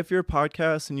yeah, if you're a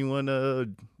podcast and you want to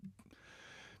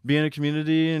be in a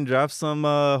community and draft some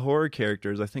horror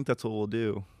characters, I think that's what we'll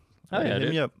do. Oh, yeah, hit dude.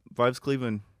 me up. Vibes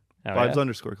Cleveland. Oh, Vibes yeah.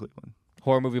 _ Cleveland.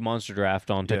 Horror movie monster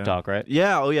draft on Yeah. TikTok, right?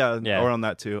 Yeah. Oh yeah. Yeah. Or on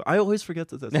that too. I always forget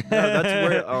that. That's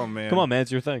where. Oh man. Come on, man.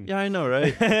 It's your thing. Yeah, I know,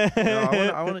 right?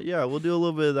 I want to. Yeah, we'll do a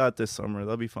little bit of that this summer.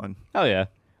 That'll be fun. Oh, yeah.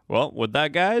 Well, with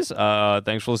that, guys,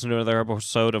 thanks for listening to another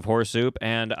episode of Horror Soup.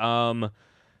 And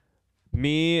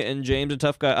me and James and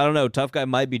Tough Guy, I don't know, Tough Guy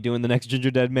might be doing the next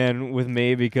Ginger Dead Man with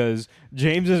me because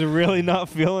James is really not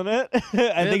feeling it.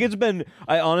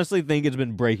 I honestly think it's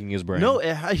been breaking his brain. No,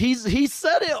 he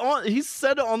said it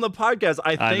on the podcast.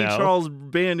 I think know. Charles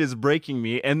Band is breaking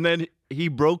me, and then he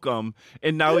broke him,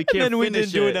 and now he can't. And then we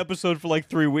finish didn't do it. an episode for like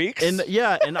 3 weeks. And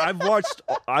yeah, and I've watched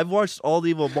all the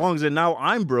Evil Bongs, and now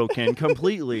I'm broken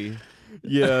completely.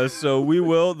 Yeah, so we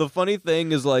will. The funny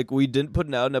thing is, like, we didn't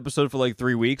put out an episode for like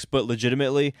 3 weeks, but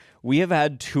legitimately, we have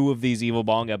had 2 of these Evil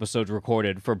Bong episodes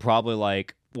recorded for probably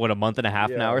like a month and a half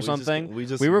Yeah, now or we just- something. we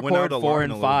just we went record out of 4 line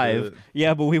and a little 5. bit.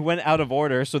 Yeah, but we went out of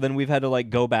order, so then we've had to like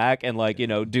go back and like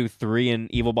do 3 in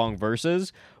Evil Bong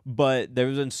verses. But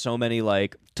there's been so many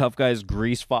like Tough Guy's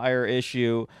grease fire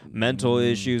issue, mental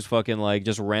issues, fucking like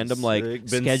just random like Sick.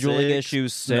 Been scheduling sick,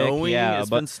 issues, sick. snowing. Yeah, It's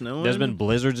but been snowing. there's been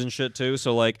blizzards and shit too.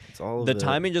 So like It's all of the it.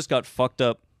 timing just got fucked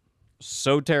up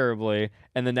so terribly,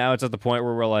 and then now it's at the point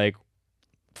where we're like,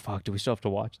 fuck, do we still have to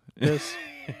watch this?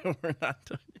 We're not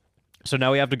done. So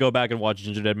now we have to go back and watch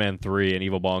Ginger Dead Man 3 and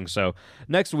Evil Bong. So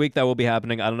next week that will be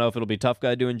happening. I don't know if it'll be Tough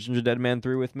Guy doing Ginger Dead Man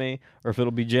 3 with me or if it'll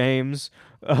be James.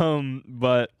 But I'm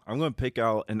gonna pick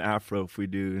out an afro if we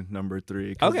do number 3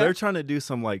 because Okay. they're trying to do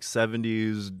some like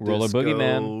 70s Roller disco, Boogie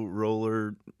Man.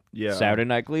 roller. Yeah. Saturday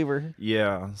Night Cleaver.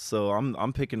 Yeah. So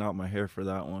I'm picking out my hair for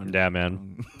that one. Yeah,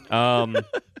 man.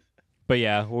 But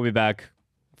yeah, we'll be back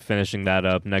finishing that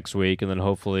up next week, and then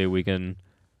hopefully we can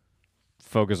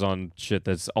focus on shit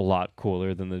that's a lot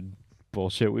cooler than the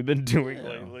bullshit we've been doing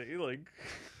lately. Like,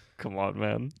 come on,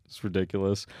 man. It's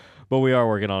ridiculous. But we are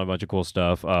working on a bunch of cool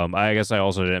stuff. I guess I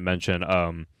also didn't mention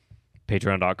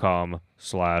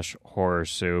patreon.com/horror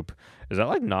soup. Is that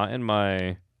like not in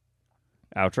my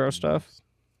outro stuff?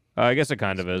 I guess it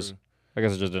kind of is. I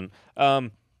guess it just didn't.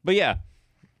 But yeah,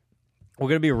 we're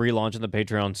going to be relaunching the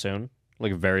Patreon soon.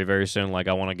 Like very, very soon. Like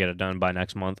I want to get it done by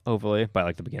next month, hopefully, by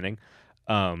like the beginning.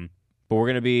 But we're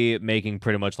going to be making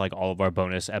pretty much like all of our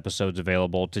bonus episodes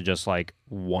available to just like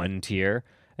one tier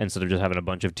instead of just having a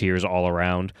bunch of tiers all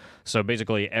around. So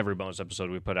basically every bonus episode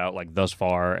we put out like thus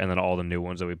far, and then all the new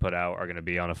ones that we put out are going to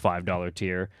be on a $5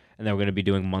 tier. And then we're going to be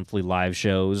doing monthly live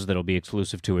shows that'll be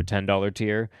exclusive to a $10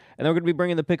 tier. And then we're going to be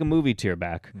bringing the Pick a Movie tier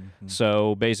back.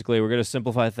 So basically we're going to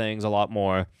simplify things a lot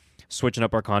more, switching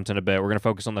up our content a bit. We're going to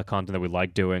focus on the content that we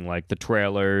like doing, like the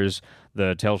trailers,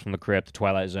 the Tales from the Crypt, the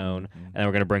Twilight Zone, and then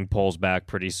we're going to bring polls back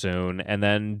pretty soon, and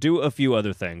then do a few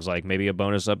other things, like maybe a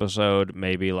bonus episode,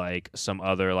 maybe like some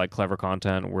other like clever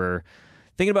content. We're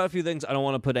thinking about a few things. I don't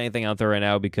want to put anything out there right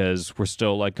now because we're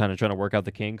still like kind of trying to work out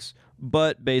the kinks,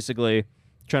 but basically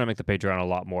trying to make the Patreon a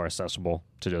lot more accessible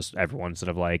to just everyone instead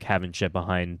of like having shit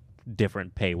behind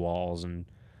different paywalls and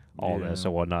all this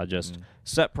and whatnot. Just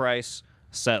set price,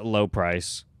 set low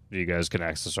price, you guys can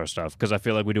access our stuff, because I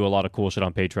feel like we do a lot of cool shit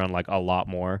on Patreon, like a lot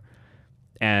more,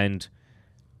 and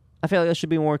I feel like that should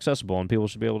be more accessible and people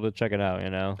should be able to check it out,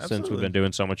 since we've Absolutely. been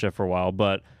doing so much shit for a while.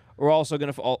 But we're also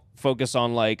going to focus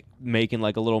on like making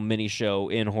like a little mini show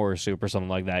in Horror Soup or something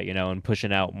like that, and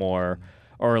pushing out more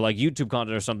or like YouTube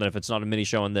content or something. If it's not a mini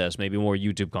show on this, maybe more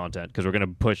YouTube content, because we're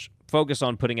going to focus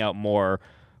on putting out more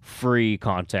free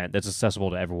content that's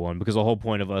accessible to everyone, because the whole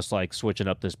point of us like switching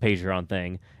up this Patreon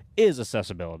thing is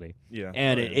accessibility. Yeah.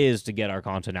 And it is to get our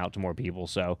content out to more people.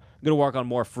 So I'm going to work on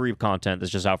more free content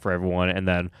that's just out for everyone, and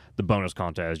then the bonus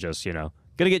content is just, going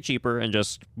to get cheaper and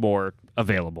just more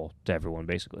available to everyone,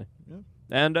 basically. Yeah.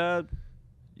 And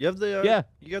You have the Yeah.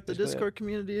 You got the Basically, Discord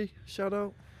community shout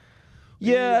out.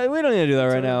 yeah, we don't need to do that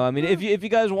right It's now. I mean, if you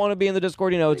guys want to be in the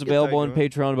Discord, it's We can available tag on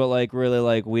Patreon, but like really,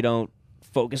 like we don't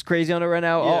focus crazy on it right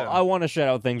now. Yeah. I want to shout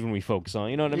out things when we focus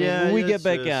on. You know what I mean? Yeah, when we yes, get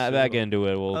back yes, back yeah. into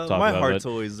it, we'll talk my about it. heart's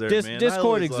always there, man. I Discord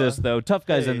always, exists though. Tough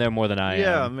guys in hey, there more than I am.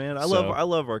 Yeah, man. I so.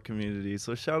 love our community.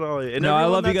 So shout out. And No, I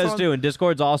everyone love you that's guys on- too, and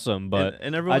Discord's awesome. But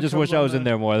and everyone I just comes wish I on was in that.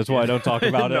 there more. That's why I don't talk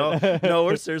about it. No,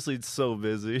 we're seriously so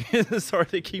busy. It's hard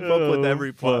to keep up with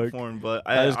every fuck. platform. But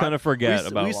I just kind of forget we,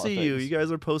 about. We a lot see of you. things. You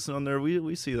guys are posting on there.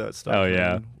 We see that stuff. Oh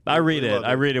yeah, man. I read We it. love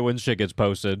I read it when shit gets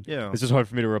posted. Yeah. It's just hard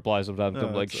for me to reply sometimes. No,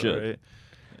 I'm like it's shit. alright.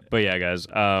 But yeah, guys.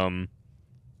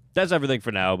 That's everything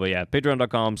for now. But yeah,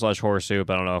 patreon.com/horrorsoup.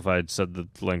 I don't know if I said the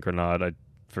link or not. I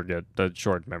forget the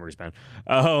short memory span.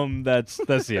 That's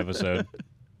the episode.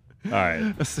 All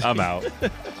right, I'm out.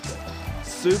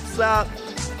 Soup's up.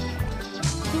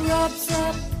 Grubs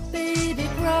up, baby,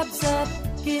 grubs up.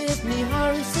 Give me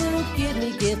horror soup, give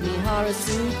me horror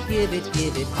soup. Give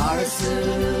it horror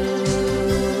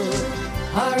soup.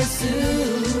 Horror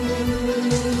soup.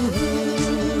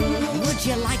 Would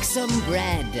you like some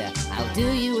bread? I'll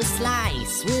do you a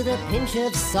slice with a pinch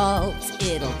of salt.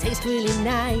 It'll taste really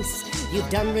nice. You've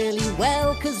done really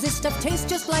well, 'cause this stuff tastes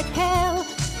just like hell.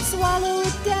 Swallow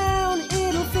it down,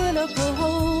 it'll fill up a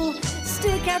hole.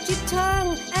 Stick out your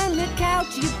tongue and lick out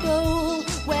your bowl.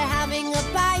 We're having a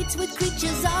bite with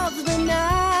creatures of the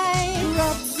night.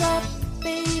 Grubs up,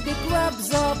 baby,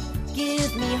 grubs up.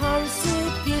 Give me horror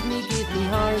soup, give me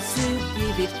horror soup.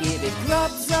 Give it,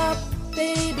 grubs up,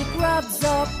 baby, grubs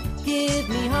up. Give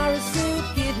me horror soup,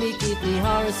 give me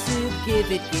horror soup.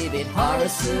 Give it, horror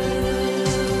soup.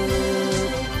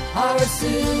 Horror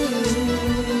soup.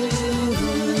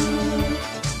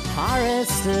 Horror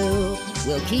soup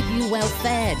will keep you well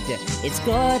fed. Its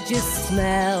gorgeous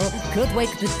smell could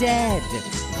wake the dead.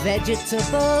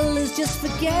 Vegetable is just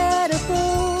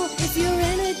forgettable. If your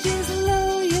energy's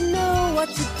low, you know what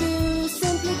to do.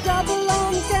 Simply double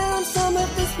on down some of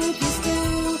the spooky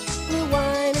stew. We'll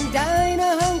wine and dine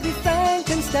a hungry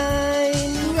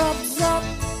Frankenstein. Grubs up,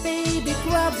 baby,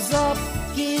 grubs up.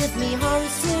 Give me horror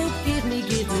soup, give me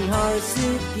horror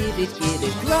soup. Give it,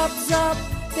 grubs up,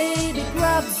 baby,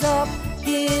 grubs up.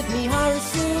 Give me horror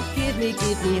soup, give me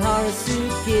horror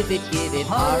soup. Give it,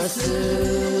 horror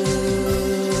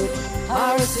soup.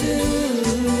 Horror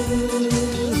soup.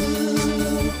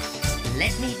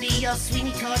 Let me be your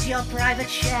Sweeney Todd, your private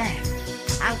chef.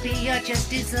 I'll be your just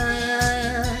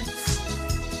desserts.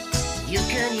 You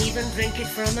can even drink it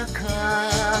from a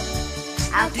cup.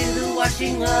 I'll do the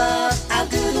washing up, I'll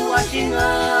do the washing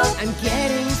up. I'm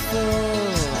getting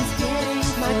full.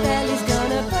 My belly's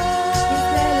gonna burst. His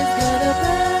belly's gonna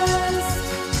burst.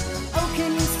 Oh,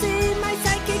 can you see my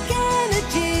psychic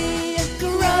energy?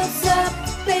 Grubs up,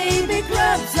 baby,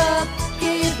 grubs up.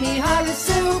 Give me horror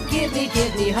soup, give me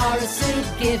horror soup.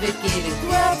 Give it,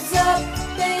 grubs up,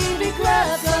 baby,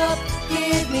 grubs up.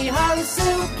 Give me horror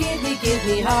soup, give me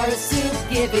horror soup.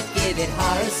 Give it,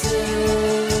 horror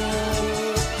soup.